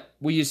 But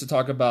we used to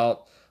talk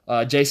about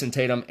Jason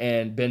Tatum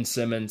and Ben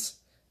Simmons,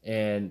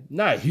 and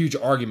not a huge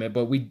argument,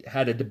 but we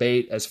had a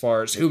debate as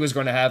far as who was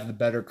going to have the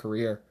better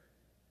career.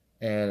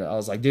 And I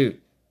was like,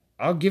 dude,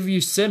 I'll give you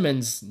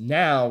Simmons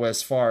now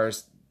as far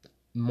as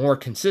more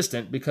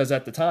consistent, because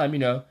at the time, you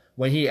know,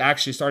 when he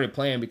actually started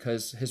playing,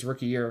 because his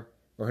rookie year,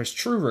 or his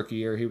true rookie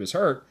year, he was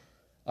hurt,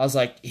 I was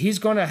like, he's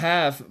going to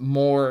have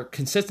more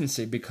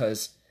consistency,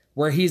 because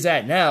where he's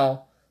at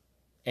now,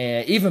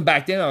 and even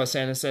back then I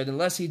said,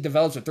 unless he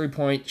develops a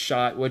three-point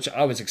shot, which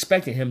I was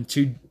expecting him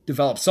to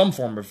develop some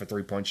form of a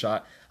three-point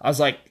shot, I was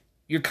like,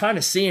 you're kind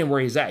of seeing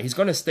where he's at. He's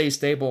going to stay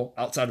stable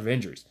outside of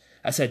injuries.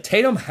 I said,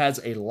 Tatum has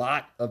a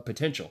lot of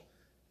potential.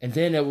 And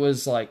then it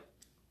was like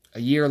a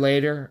year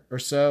later or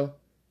so,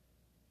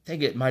 I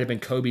think it might have been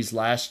Kobe's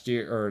last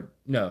year, or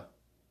no,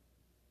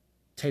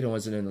 Tatum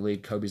wasn't in the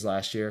league Kobe's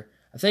last year.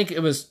 I think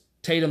it was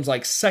Tatum's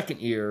like second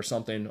year or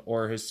something,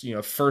 or his, you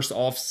know, first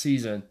off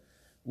season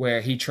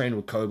where he trained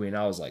with Kobe. And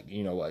I was like,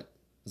 you know what?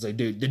 I was like,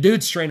 dude, the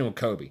dude's training with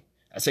Kobe.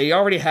 I say he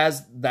already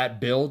has that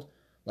build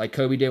like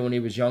Kobe did when he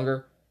was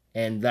younger,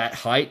 and that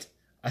height.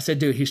 I said,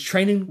 dude, he's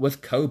training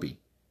with Kobe.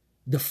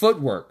 The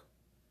footwork.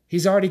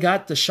 He's already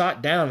got the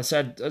shot down. I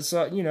said,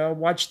 you know,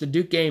 watch the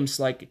Duke games.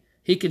 Like,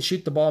 he can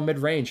shoot the ball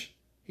mid-range.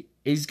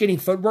 He's getting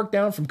footwork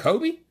down from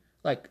Kobe?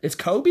 Like, it's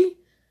Kobe?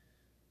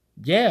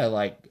 Yeah,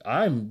 like,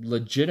 I'm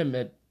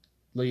legitimately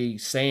confidently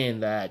saying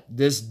that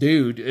this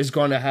dude is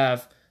going to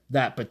have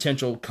that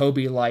potential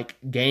Kobe-like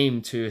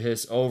game to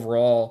his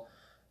overall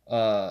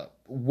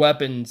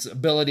weapons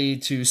ability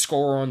to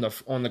score on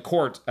the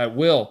court at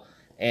will,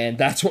 and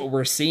that's what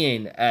we're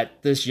seeing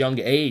at this young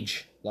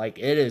age. Like,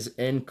 it is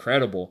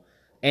incredible,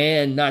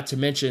 and not to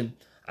mention,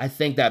 I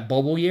think that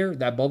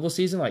bubble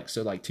season, like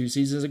 2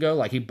 seasons ago,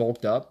 like he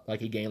bulked up,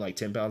 like he gained like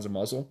 10 pounds of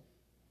muscle.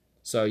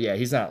 So yeah,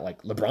 he's not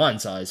like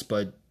LeBron size,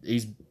 but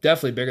he's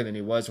definitely bigger than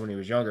he was when he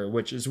was younger,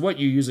 which is what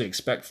you usually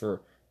expect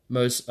for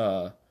most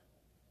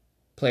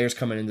players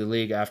coming into the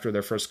league after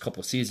their first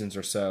couple seasons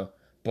or so.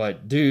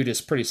 But dude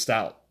is pretty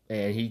stout,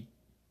 and he,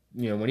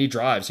 when he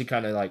drives, he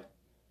kind of like,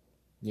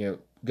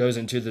 goes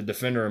into the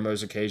defender on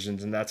most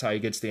occasions, and that's how he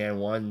gets the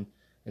N1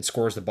 and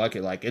scores the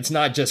bucket. Like, it's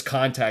not just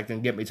contact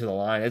and get me to the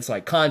line. It's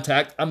like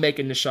contact, I'm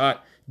making the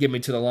shot, get me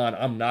to the line,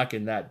 I'm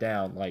knocking that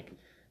down. Like,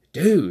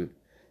 dude,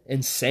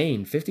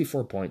 insane.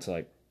 54 points,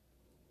 like,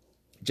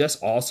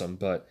 just awesome.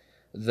 But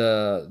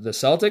the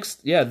Celtics,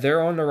 yeah,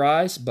 they're on the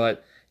rise,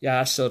 but yeah,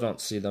 I still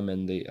don't see them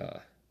in the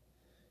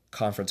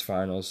conference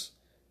finals.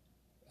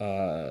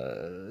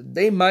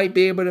 They might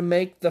be able to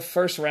make the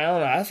first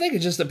round. I think it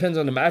just depends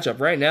on the matchup.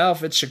 Right now,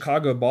 if it's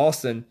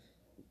Chicago-Boston,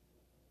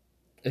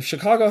 if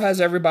Chicago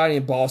has everybody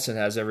and Boston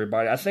has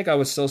everybody, I think I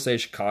would still say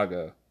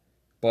Chicago.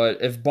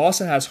 But if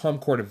Boston has home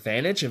court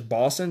advantage, if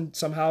Boston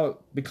somehow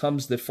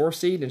becomes the 4th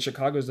seed and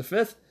Chicago's the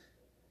 5th,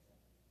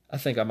 I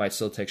think I might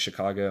still take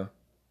Chicago.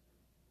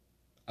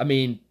 I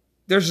mean,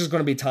 there's just going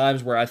to be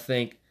times where I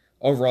think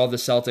overall the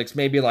Celtics,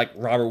 maybe like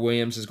Robert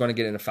Williams is going to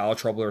get into foul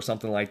trouble or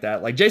something like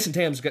that. Like, Jason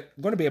Tatum's going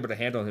to be able to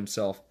handle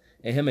himself.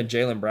 And him and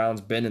Jaylen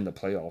Brown's been in the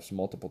playoffs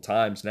multiple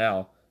times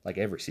now, like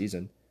every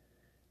season.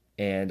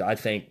 And I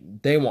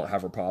think they won't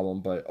have a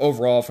problem. But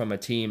overall, from a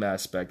team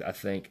aspect, I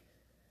think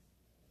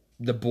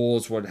the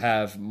Bulls would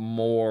have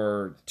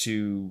more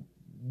to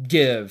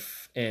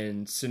give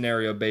in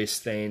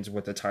scenario-based things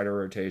with a tighter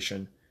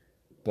rotation.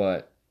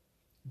 But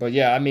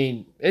yeah, I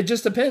mean, it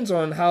just depends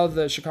on how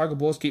the Chicago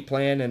Bulls keep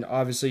playing, and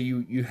obviously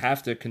you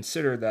have to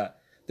consider that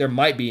there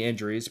might be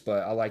injuries,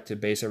 but I like to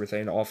base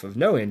everything off of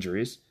no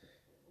injuries.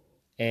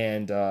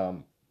 And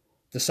the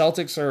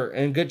Celtics are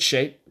in good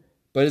shape,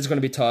 but it's going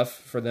to be tough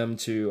for them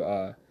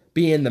to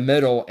be in the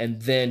middle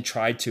and then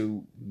try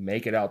to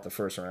make it out the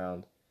first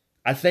round.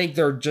 I think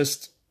they're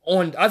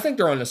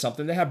onto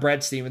something. They have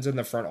Brad Stevens in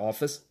the front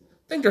office.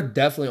 I think they're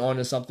definitely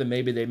onto something.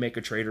 Maybe they make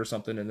a trade or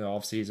something in the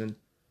offseason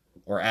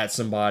or add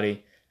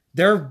somebody.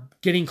 They're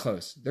getting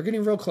close. They're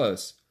getting real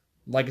close.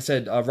 Like I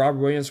said, Robert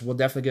Williams will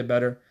definitely get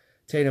better.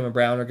 Tatum and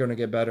Brown are going to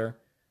get better.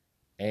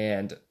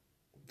 And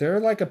they're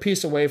like a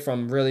piece away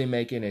from really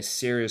making a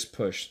serious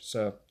push.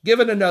 So give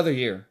it another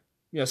year.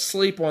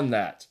 Sleep on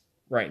that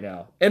right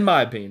now. In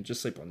my opinion,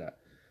 just sleep on that.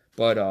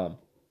 But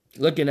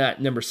looking at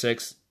number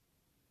 6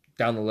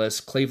 down the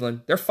list,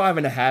 Cleveland, they're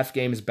 5.5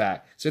 games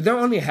back. So they're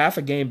only half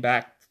a game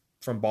back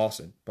from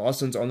Boston.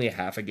 Boston's only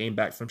half a game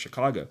back from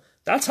Chicago.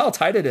 That's how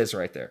tight it is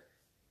right there.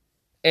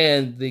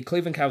 And the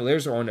Cleveland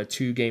Cavaliers are on a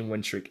 2-game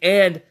win streak.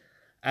 And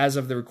as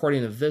of the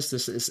recording of this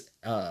is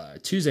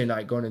Tuesday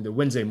night going into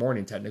Wednesday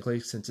morning, technically,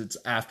 since it's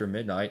after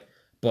midnight.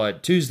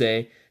 But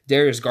Tuesday,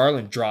 Darius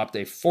Garland dropped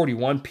a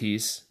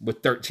 41-piece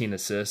with 13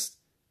 assists.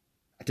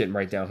 I didn't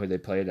write down who they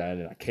played,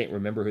 and I can't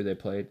remember who they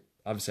played.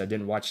 Obviously, I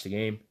didn't watch the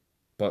game.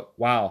 But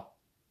wow,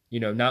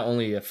 not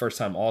only a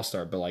first-time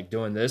All-Star, but like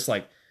doing this,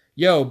 like,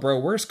 yo, bro,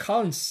 where's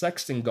Colin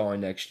Sexton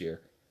going next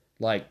year?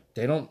 Like,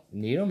 they don't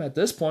need him at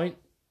this point.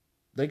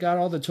 They got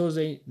all the tools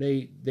they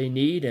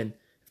need, and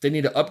if they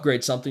need to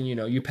upgrade something,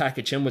 you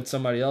package him with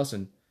somebody else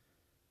and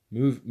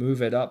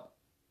move it up.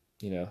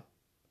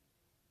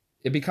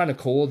 It'd be kind of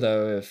cool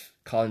though if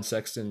Colin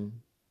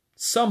Sexton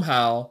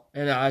somehow,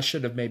 and I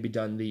should have maybe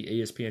done the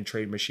ESPN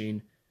Trade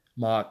Machine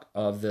mock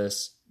of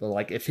this, but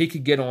like if he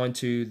could get on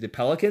to the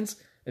Pelicans,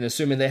 and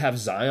assuming they have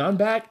Zion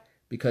back,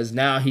 because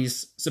now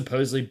he's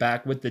supposedly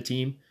back with the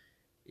team,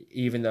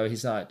 even though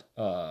he's not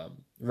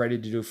ready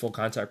to do full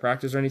contact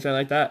practice or anything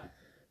like that.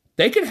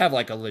 They could have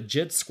like a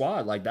legit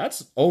squad. Like,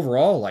 that's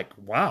overall like,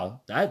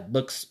 wow, that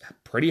looks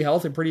pretty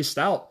healthy, pretty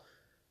stout.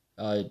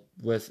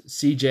 With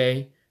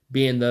CJ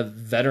being the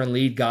veteran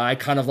lead guy,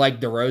 kind of like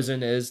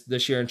DeRozan is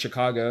this year in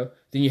Chicago.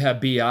 Then you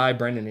have B.I.,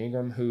 Brandon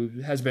Ingram,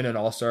 who has been an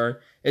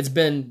all-star. It's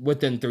been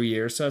within 3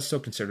 years, so I still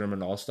consider him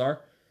an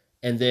all-star.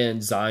 And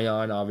then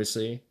Zion,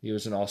 obviously, he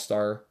was an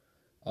all-star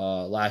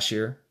last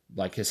year,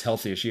 like his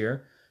healthiest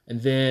year.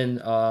 And then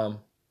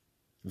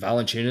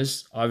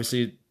Valanciunas,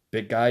 obviously,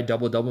 big guy,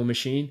 double-double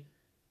machine.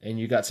 And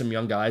you got some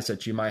young guys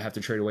that you might have to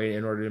trade away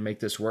in order to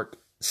make this work.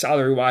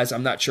 Salary-wise,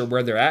 I'm not sure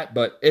where they're at.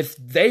 But if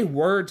they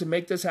were to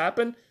make this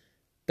happen,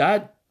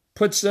 that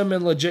puts them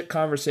in legit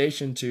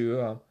conversation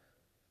to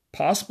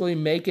possibly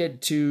make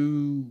it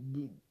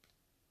to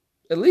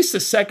at least the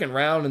second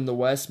round in the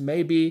West.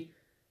 Maybe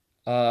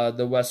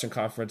the Western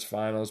Conference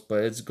Finals.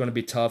 But it's going to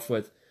be tough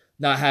with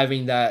not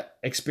having that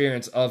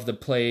experience of the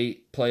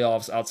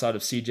playoffs outside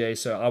of CJ.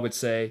 So I would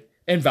say,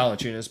 and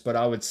Valanciunas, but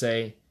I would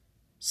say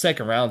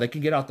second round. They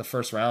could get out the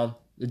first round,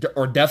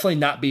 or definitely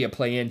not be a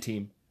play-in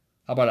team.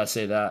 How about I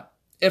say that?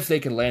 if they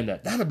can land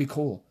that. That'd be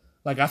cool.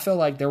 Like, I feel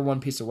like they're one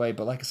piece away,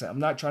 but like I said, I'm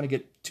not trying to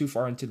get too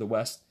far into the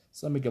West.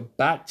 So let me go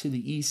back to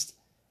the East.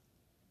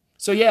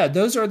 So yeah,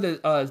 those are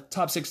the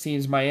top 6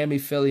 teams: Miami,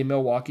 Philly,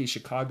 Milwaukee,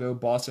 Chicago,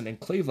 Boston, and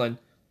Cleveland.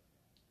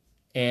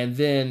 And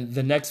then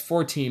the next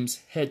 4 teams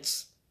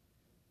hits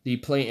the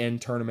play-in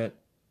tournament.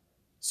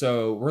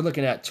 So we're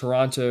looking at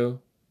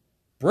Toronto,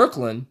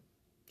 Brooklyn,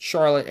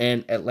 Charlotte,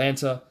 and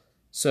Atlanta.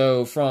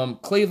 So from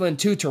Cleveland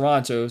to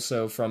Toronto,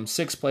 so from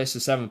 6th place to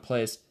 7th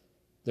place,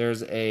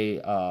 there's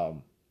a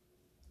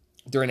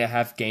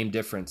 3.5 game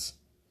difference.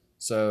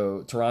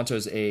 So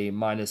Toronto's a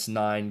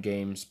 -9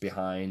 games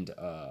behind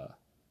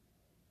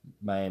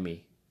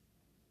Miami.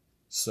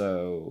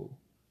 So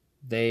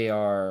they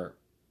are,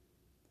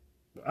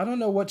 I don't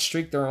know what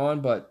streak they're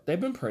on, but they've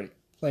been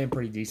playing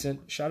pretty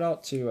decent. Shout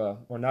out to,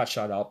 or not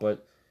shout out,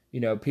 but,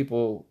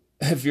 people,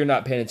 if you're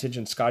not paying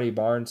attention, Scotty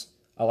Barnes,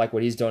 I like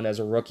what he's doing as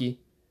a rookie.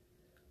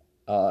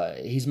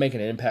 He's making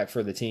an impact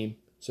for the team,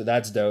 so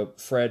that's dope.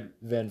 Fred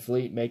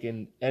VanVleet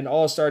making an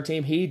all-star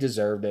team. He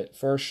deserved it,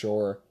 for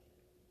sure.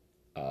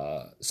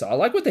 So I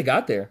like what they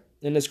got there.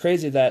 And it's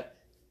crazy that,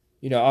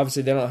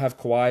 obviously they don't have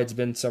Kawhi. It's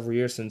been several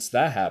years since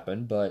that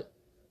happened, but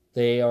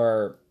they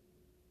are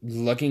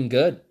looking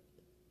good.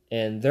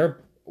 And they're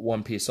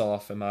one piece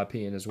off, in my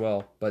opinion, as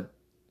well. But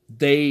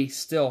they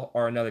still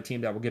are another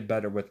team that will get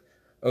better with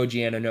OG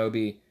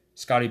Anunoby,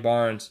 Scotty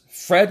Barnes.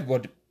 Fred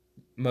would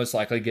most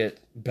likely get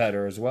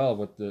better as well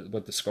with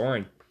the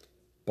scoring.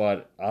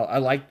 But I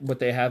like what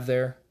they have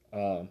there.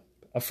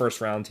 A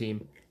first-round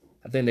team.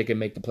 I think they can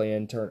make the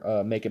play-in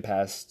make it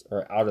past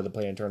or out of the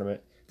play-in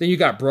tournament. Then you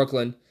got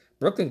Brooklyn.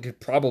 Brooklyn could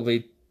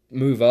probably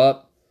move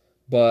up,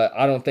 but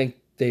I don't think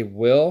they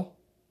will.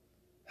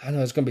 I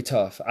know it's going to be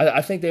tough.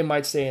 I think they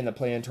might stay in the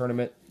play-in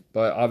tournament,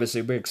 but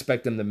obviously we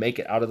expect them to make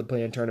it out of the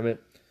play-in tournament.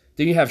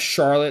 Then you have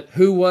Charlotte,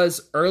 who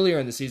was earlier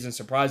in the season,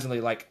 surprisingly,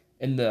 like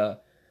in the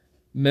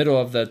middle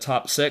of the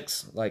top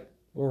 6. Like,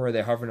 where were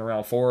they, hovering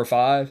around 4 or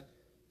 5?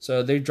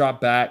 So they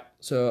dropped back.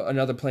 So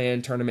another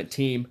play-in tournament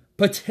team,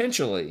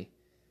 potentially,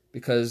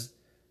 because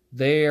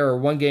they are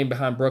 1 game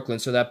behind Brooklyn,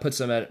 so that puts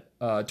them at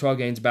 12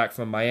 games back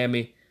from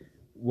Miami,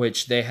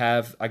 which they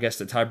have, I guess,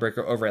 the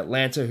tiebreaker over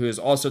Atlanta, who is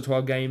also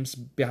 12 games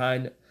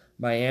behind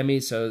Miami.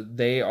 So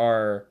they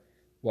are,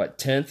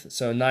 10th?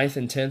 So 9th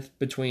and 10th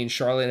between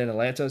Charlotte and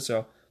Atlanta.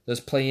 So those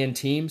play-in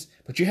teams.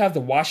 But you have the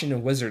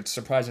Washington Wizards,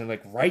 surprisingly,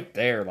 like right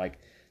there, like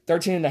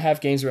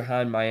 13.5 games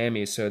behind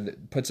Miami. So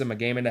that puts them 1.5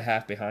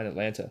 games behind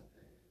Atlanta.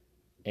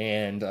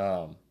 And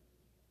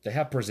they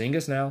have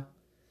Porzingis now.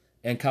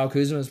 And Kyle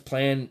Kuzma is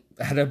playing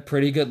at a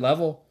pretty good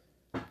level.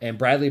 And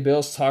Bradley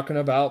Beal's talking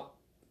about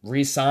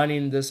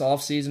re-signing this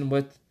offseason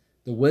with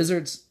the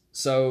Wizards.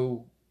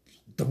 So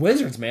the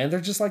Wizards, man, they're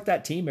just like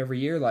that team every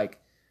year. Like,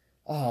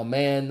 oh,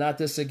 man, not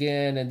this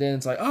again. And then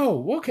it's like,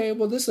 oh, okay,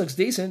 well, this looks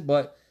decent.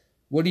 But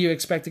what do you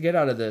expect to get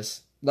out of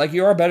this? Like,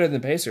 you are better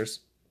than the Pacers.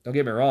 Don't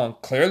get me wrong.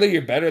 Clearly,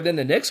 you're better than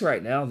the Knicks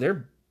right now.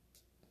 They're,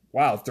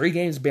 3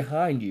 games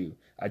behind you.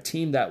 A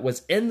team that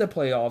was in the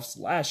playoffs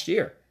last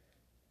year.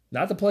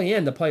 Not the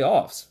play-in, the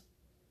playoffs.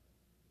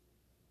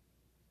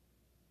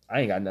 I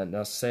ain't got nothing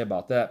else to say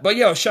about that.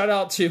 But, shout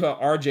out to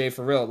RJ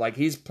for real. Like,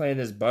 he's playing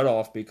his butt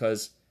off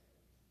because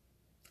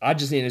I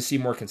just need to see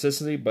more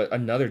consistency. But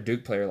another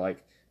Duke player,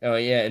 like,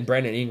 and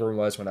Brandon Ingram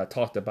was when I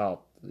talked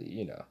about,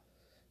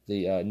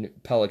 the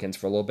Pelicans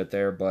for a little bit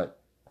there. But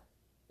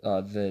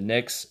the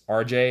Knicks,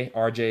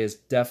 RJ is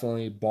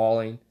definitely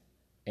balling.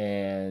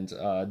 And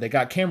they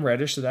got Cam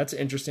Reddish, so that's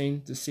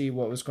interesting to see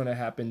what was going to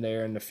happen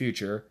there in the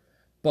future.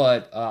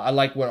 But I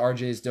like what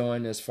RJ is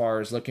doing as far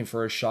as looking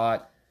for a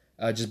shot,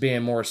 just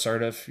being more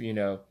assertive,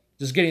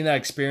 just getting that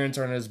experience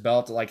on his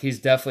belt. Like, he's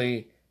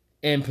definitely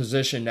in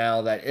position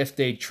now that if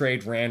they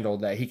trade Randall,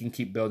 that he can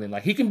keep building.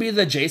 Like, he can be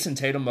the Jason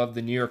Tatum of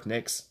the New York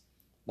Knicks.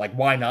 Like,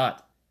 why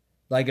not?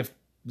 Like, if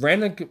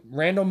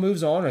Randall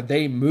moves on, or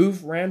they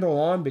move Randall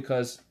on,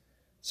 because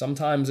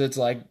sometimes it's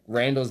like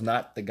Randall's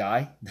not the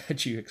guy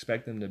that you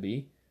expect him to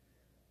be.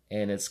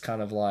 And it's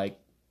kind of like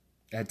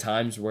at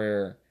times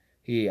where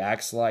he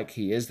acts like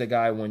he is the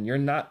guy when you're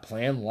not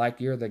playing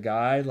like you're the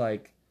guy.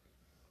 Like,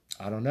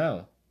 I don't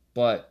know.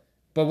 But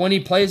when he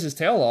plays his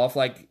tail off,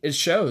 like, it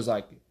shows,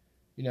 like,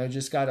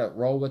 just got to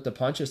roll with the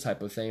punches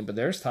type of thing. But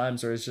there's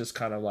times where it's just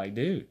kind of like,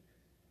 dude,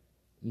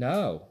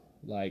 no.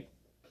 Like,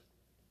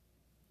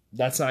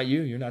 that's not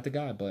you. You're not the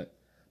guy. But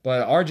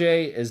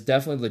RJ is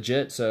definitely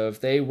legit. So if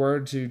they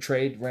were to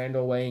trade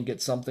Randall away and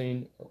get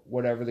something,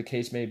 whatever the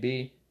case may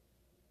be,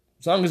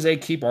 as long as they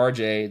keep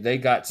RJ, they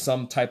got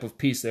some type of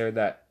piece there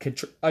that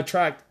could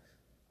attract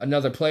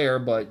another player,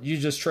 but you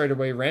just trade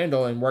away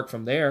Randall and work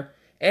from there.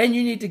 And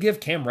you need to give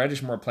Cam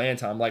Reddish more playing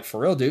time. Like, for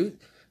real, dude.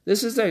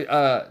 This is a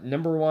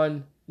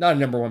not a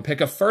number one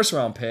pick, a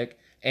first-round pick,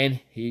 and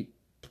he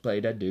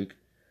played at Duke.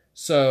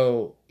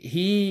 So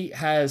he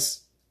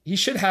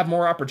should have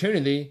more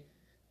opportunity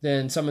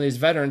than some of these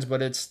veterans,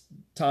 but it's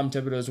Tom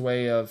Thibodeau's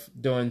way of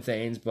doing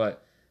things.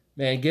 But,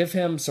 man, give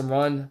him some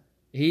run.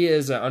 He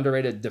is an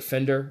underrated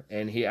defender,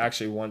 and he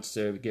actually wants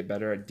to get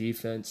better at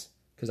defense,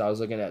 because I was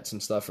looking at some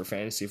stuff for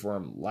fantasy for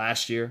him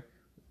last year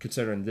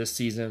considering this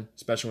season,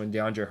 especially when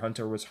DeAndre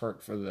Hunter was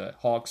hurt for the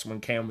Hawks, when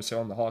Cam was still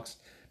on the Hawks.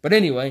 But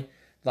anyway,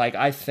 like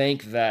I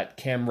think that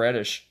Cam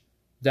Reddish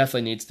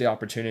definitely needs the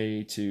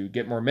opportunity to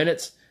get more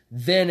minutes.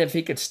 Then if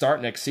he could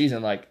start next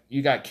season, like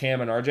you got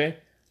Cam and RJ, I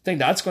think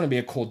that's going to be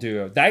a cool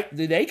duo.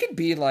 They could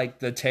be like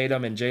the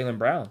Tatum and Jaylen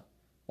Brown.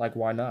 Like,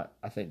 why not?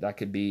 I think that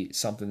could be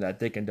something that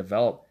they can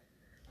develop.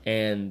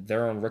 And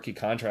they're on rookie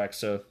contracts,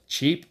 so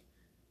cheap.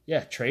 Yeah,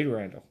 trade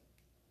Randall.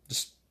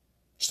 Just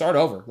start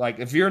over. Like,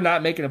 if you're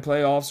not making the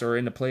playoffs or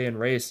in the play-in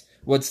race,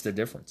 what's the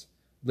difference?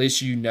 At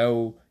least you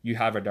know you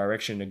have a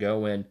direction to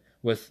go in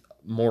with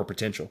more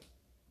potential.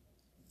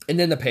 And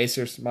then the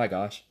Pacers, my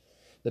gosh.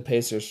 The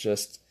Pacers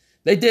just,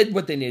 they did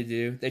what they needed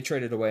to do. They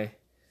traded away.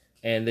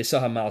 And they still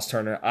have Miles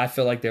Turner. I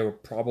feel like they will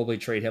probably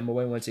trade him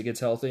away once he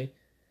gets healthy.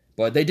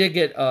 But they did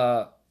get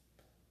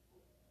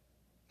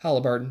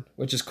Halliburton,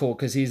 which is cool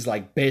because he's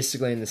like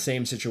basically in the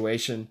same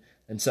situation,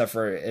 except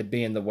for it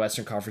being the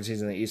Western Conference,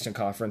 he's in the Eastern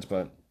Conference.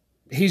 But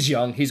he's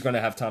young. He's going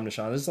to have time to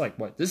shine. This is like,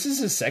 what? This is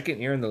his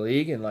second year in the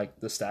league, and like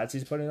the stats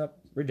he's putting up,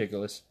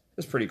 ridiculous.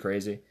 It's pretty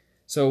crazy.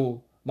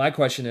 So my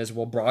question is,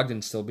 will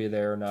Brogdon still be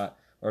there or not?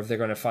 Or if they're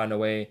going to find a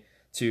way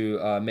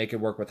to make it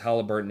work with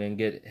Halliburton and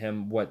get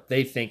him what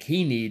they think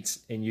he needs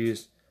and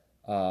use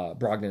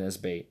Brogdon as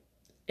bait.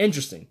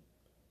 Interesting.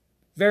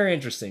 Very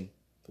interesting.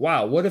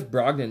 Wow, what if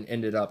Brogdon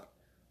ended up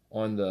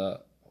on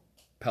the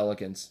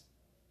Pelicans?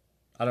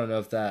 I don't know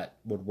if that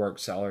would work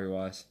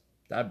salary-wise.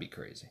 That'd be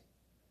crazy.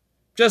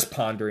 Just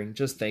pondering,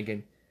 just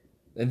thinking.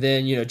 And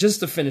then, just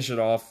to finish it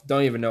off,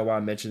 don't even know why I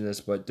mentioned this,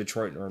 but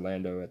Detroit and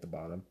Orlando at the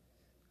bottom.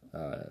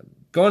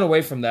 Going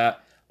away from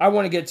that, I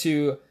want to get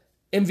to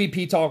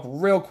MVP talk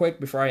real quick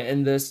before I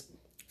end this.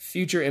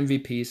 Future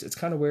MVPs. It's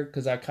kind of weird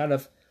because I kind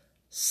of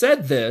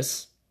said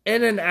this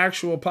in an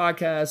actual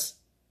podcast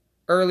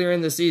earlier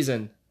in the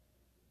season.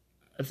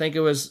 I think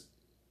it was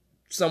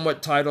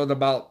somewhat titled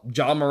about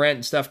Ja Morant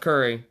and Steph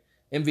Curry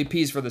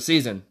MVPs for the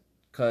season,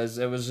 because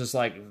it was just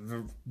like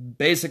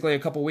basically a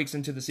couple weeks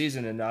into the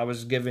season and I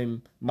was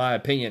giving my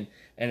opinion.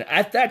 And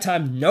at that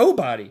time,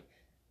 nobody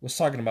was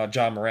talking about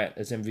Ja Morant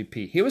as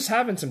MVP. He was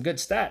having some good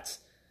stats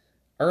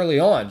early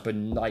on, but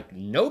like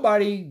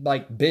nobody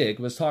like big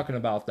was talking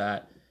about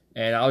that.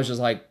 And I was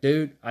just like,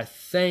 dude, I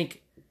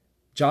think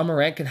Ja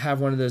Morant can have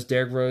one of those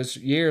Derrick Rose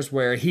years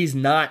where he's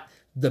not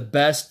the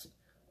best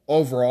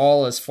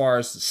overall as far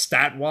as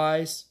stat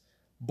wise,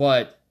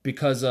 but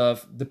because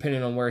of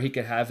depending on where he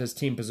could have his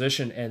team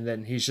position, and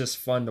then he's just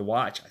fun to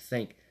watch. I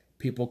think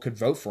people could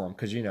vote for him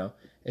because,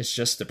 it's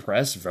just the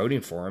press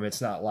voting for him.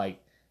 It's not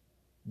like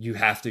you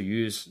have to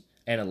use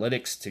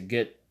analytics to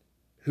get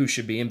who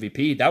should be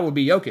MVP. That would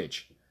be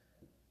Jokic.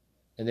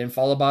 And then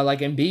followed by like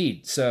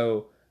Embiid.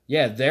 So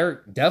yeah,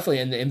 they're definitely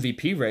in the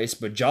MVP race,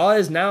 but Ja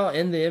is now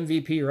in the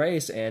MVP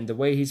race and the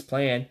way he's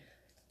playing.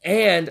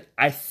 And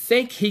I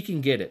think he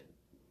can get it.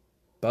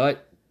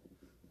 But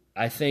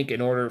I think in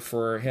order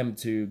for him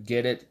to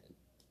get it,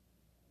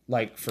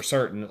 like for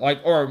certain,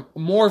 or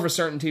more of a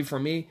certainty for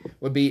me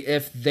would be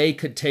if they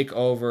could take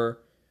over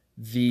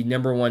the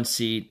number one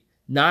seed,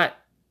 not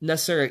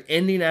necessarily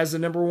ending as the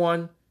number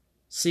one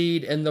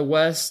seed in the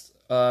West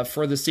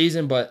for the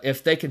season, but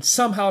if they can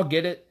somehow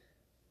get it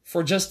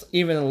for just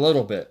even a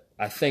little bit,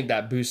 I think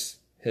that boosts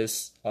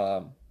his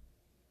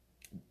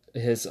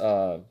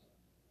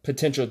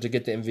potential to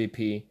get the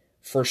MVP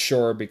for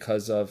sure,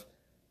 because of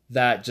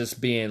that just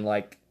being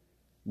like,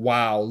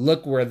 wow,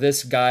 look where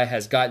this guy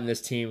has gotten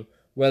this team,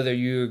 whether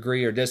you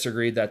agree or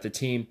disagree that the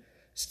team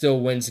still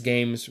wins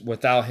games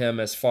without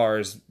him as far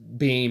as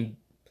being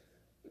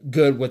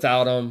good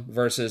without him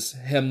versus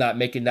him not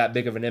making that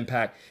big of an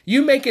impact.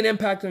 You make an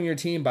impact on your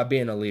team by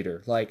being a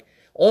leader. Like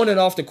on and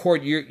off the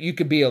court, you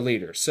could be a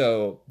leader.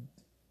 So,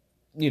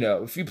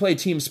 if you play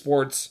team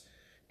sports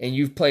and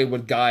you've played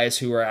with guys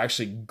who are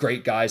actually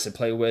great guys to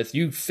play with,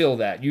 you feel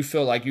that. You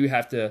feel like you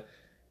have to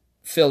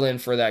fill in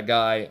for that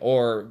guy,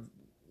 or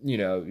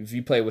if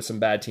you play with some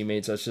bad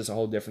teammates, that's just a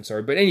whole different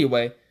story. But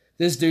anyway,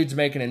 this dude's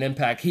making an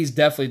impact. He's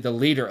definitely the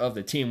leader of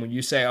the team. When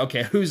you say,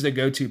 okay, who's the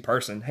go-to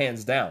person?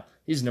 Hands down,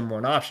 he's the number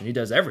one option. He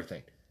does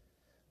everything.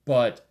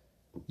 But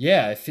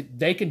yeah, if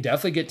they can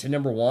definitely get to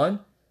number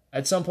one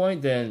at some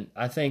point, then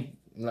I think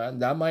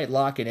that might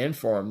lock it in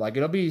for him. Like,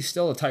 it'll be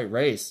still a tight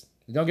race.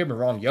 Don't get me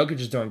wrong, Jokic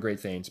is doing great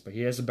things, but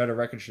he has a better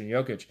record than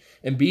Jokic.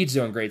 Embiid's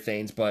doing great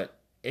things, but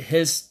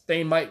his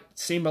thing might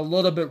seem a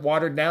little bit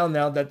watered down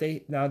now that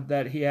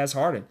he has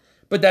Harden.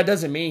 But that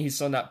doesn't mean he's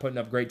still not putting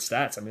up great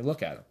stats. I mean,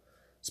 look at him.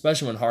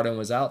 Especially when Harden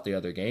was out the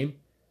other game.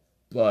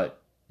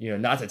 But,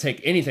 not to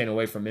take anything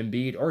away from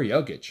Embiid or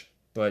Jokic.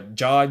 But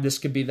Ja, this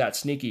could be that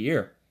sneaky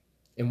year.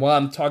 And while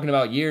I'm talking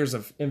about years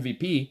of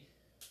MVP,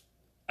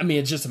 I mean,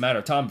 it's just a matter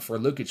of time before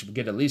Jokic would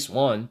get at least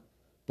one.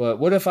 But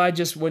what if I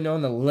just went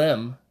on a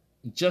limb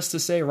just to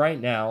say right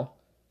now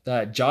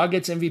that Ja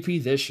gets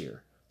MVP this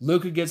year?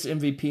 Luka gets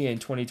MVP in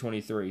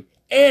 2023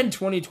 and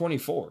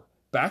 2024,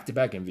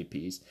 back-to-back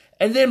MVPs.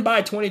 And then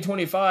by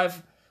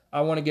 2025,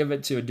 I want to give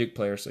it to a Duke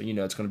player, so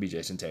it's going to be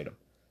Jason Tatum.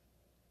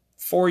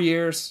 4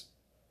 years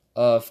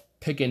of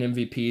picking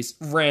MVPs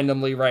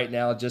randomly right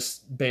now,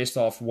 just based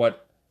off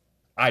what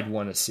I'd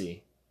want to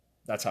see.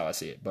 That's how I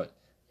see it. But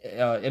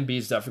Embiid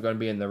is definitely going to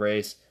be in the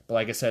race. But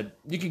like I said,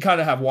 you can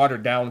kind of have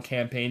watered down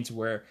campaigns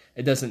where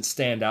it doesn't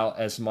stand out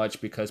as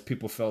much because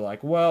people feel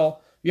like,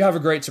 well, you have a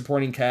great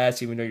supporting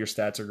cast even though your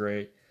stats are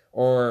great.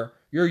 Or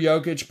you're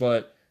Jokic,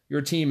 but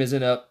your team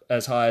isn't up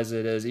as high as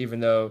it is even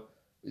though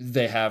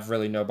they have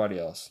really nobody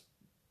else.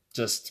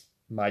 Just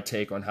my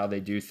take on how they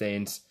do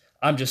things.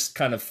 I'm just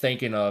kind of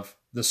thinking of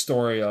the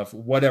story of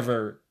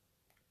whatever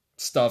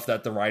stuff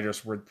that the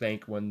writers would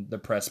think when the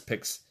press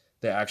picks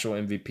the actual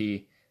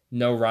MVP.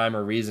 No rhyme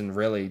or reason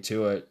really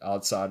to it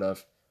outside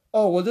of,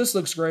 oh, well, this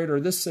looks great or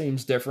this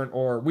seems different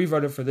or we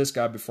voted for this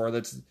guy before,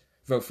 let's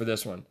vote for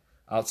this one.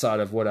 Outside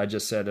of what I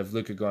just said of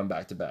Luka going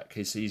back to back,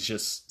 because he's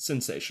just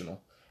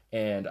sensational.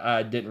 And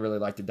I didn't really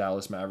like the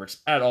Dallas Mavericks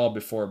at all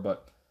before,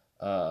 but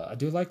I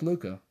do like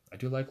Luka.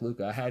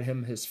 I had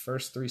him his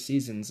first 3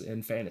 seasons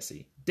in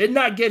fantasy. Did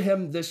not get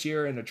him this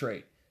year in a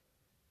trade.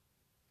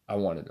 I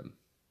wanted him.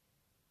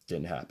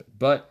 Didn't happen.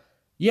 But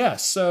yeah,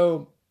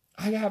 so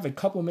I have a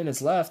couple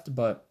minutes left,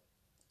 but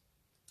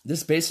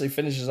this basically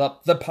finishes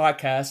up the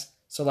podcast.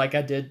 So like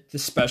I did the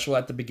special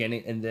at the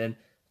beginning and then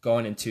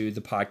going into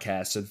the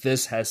podcast. So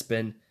this has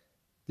been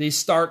the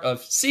start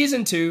of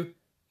season 2,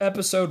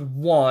 episode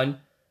 1,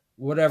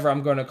 whatever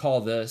I'm going to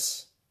call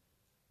this.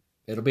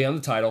 It'll be on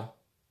the title,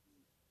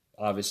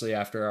 obviously,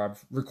 after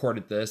I've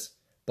recorded this.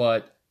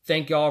 But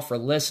thank y'all for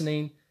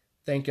listening.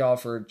 Thank y'all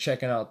for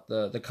checking out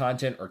the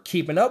content or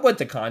keeping up with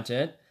the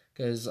content,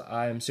 because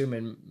I'm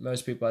assuming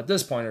most people at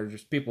this point are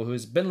just people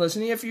who's been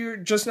listening. If you're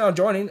just now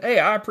joining, hey,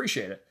 I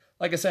appreciate it.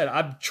 Like I said,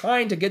 I'm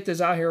trying to get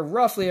this out here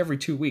roughly every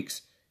 2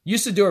 weeks.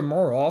 Used to do it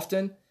more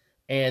often,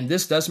 and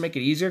this does make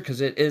it easier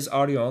because it is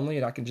audio only,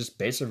 and I can just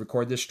basically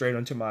record this straight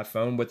onto my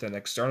phone with an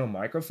external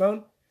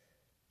microphone.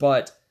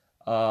 But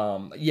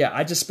yeah,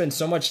 I just spend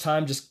so much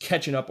time just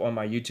catching up on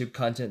my YouTube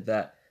content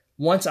that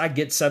once I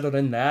get settled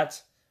in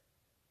that,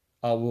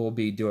 I will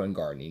be doing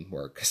gardening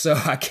work. So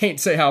I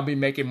can't say I'll be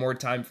making more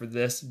time for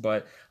this,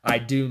 but I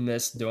do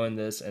miss doing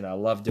this and I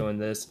love doing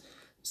this.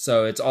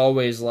 So it's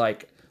always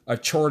like a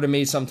chore to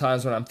me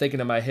sometimes when I'm thinking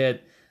in my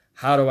head,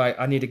 how do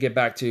I need to get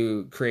back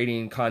to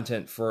creating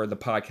content for the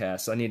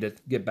podcast. I need to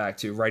get back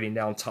to writing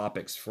down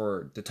topics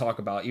to talk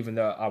about, even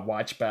though I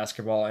watch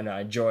basketball and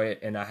I enjoy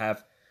it and I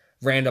have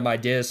random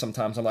ideas.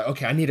 Sometimes I'm like,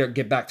 okay, I need to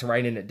get back to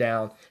writing it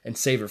down and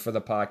save it for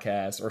the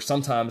podcast. Or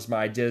sometimes my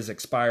ideas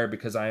expire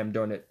because I am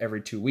doing it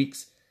every 2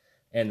 weeks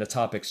and the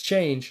topics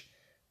change.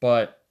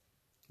 But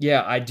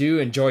yeah, I do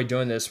enjoy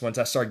doing this once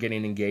I start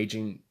getting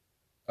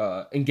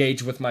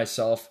engaged with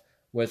myself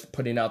with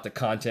putting out the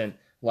content.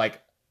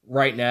 Like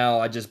right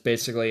now, I just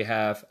basically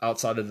have,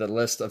 outside of the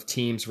list of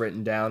teams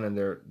written down and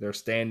their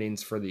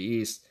standings for the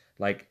East,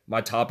 like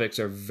my topics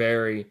are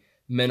very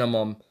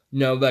minimum,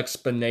 no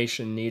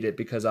explanation needed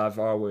because I've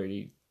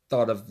already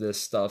thought of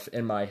this stuff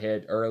in my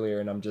head earlier,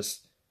 and I'm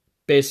just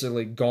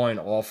basically going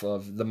off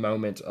of the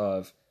moment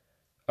of,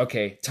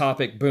 okay,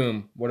 topic,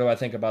 boom, what do I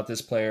think about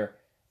this player?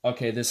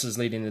 Okay, this is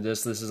leading to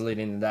this is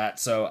leading to that.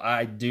 So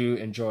I do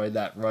enjoy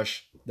that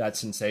rush, that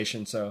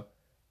sensation. So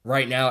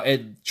right now,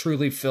 it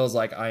truly feels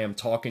like I am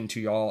talking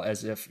to y'all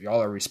as if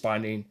y'all are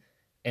responding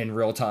in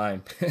real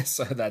time.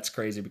 So that's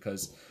crazy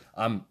because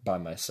I'm by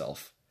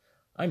myself.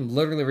 I'm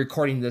literally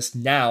recording this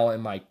now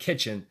in my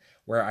kitchen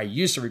where I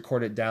used to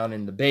record it down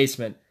in the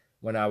basement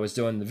when I was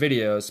doing the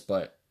videos.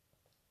 But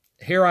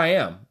here I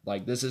am.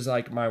 Like, this is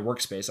like my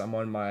workspace. I'm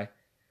on my,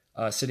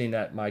 sitting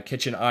at my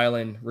kitchen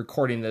island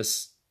recording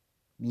this,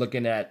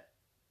 looking at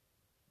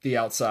the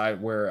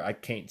outside where I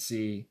can't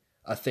see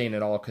a thing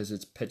at all because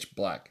it's pitch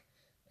black.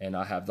 And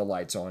I have the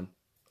lights on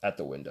at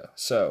the window.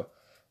 So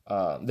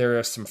there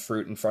is some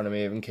fruit in front of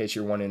me in case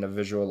you're wanting a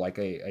visual, like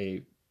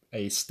a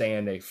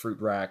stand, a fruit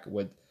rack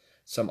with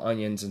some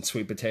onions and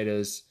sweet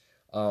potatoes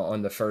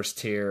on the first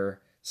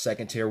tier.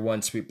 Second tier,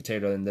 1 sweet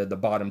potato. And the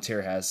bottom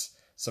tier has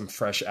some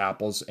fresh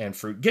apples and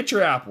fruit. Get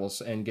your apples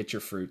and get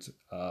your fruit.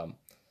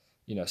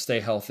 Stay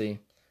healthy.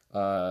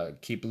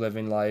 Keep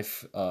living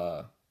life,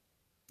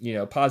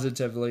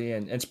 positively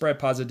and spread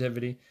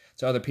positivity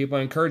to other people.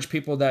 Encourage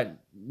people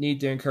that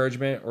need the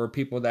encouragement or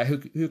people that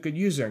who could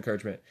use their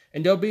encouragement.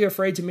 And don't be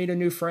afraid to meet a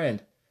new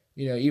friend,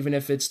 even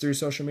if it's through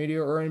social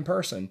media or in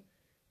person.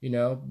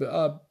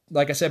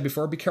 Like I said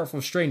before, be careful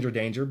of stranger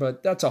danger,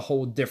 but that's a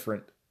whole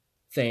different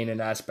thing and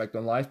aspect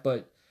in life.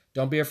 But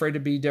don't be afraid to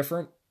be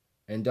different,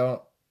 and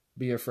don't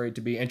be afraid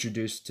to be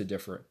introduced to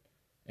different.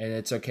 And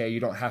it's okay.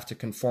 You don't have to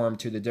conform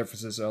to the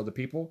differences of other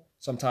people.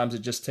 Sometimes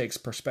it just takes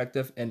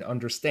perspective and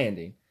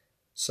understanding.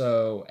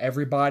 So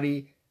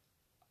everybody,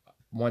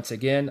 once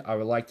again, I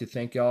would like to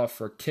thank y'all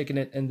for kicking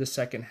it in the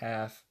second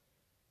half.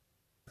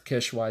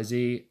 Kish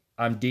YZ,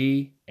 I'm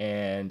D,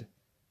 and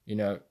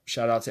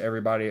shout out to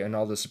everybody and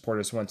all the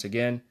supporters once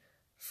again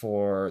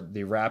for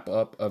the wrap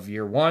up of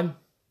year 1.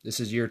 This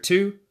is year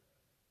 2.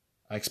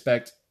 I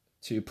expect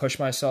to push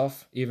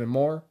myself even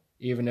more,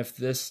 even if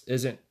this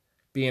isn't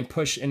being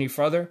pushed any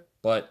further.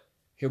 But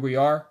here we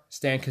are,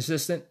 staying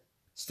consistent,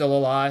 still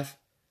alive,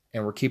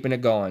 and we're keeping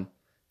it going.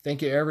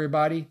 Thank you,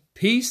 everybody.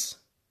 Peace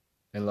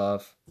and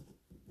love.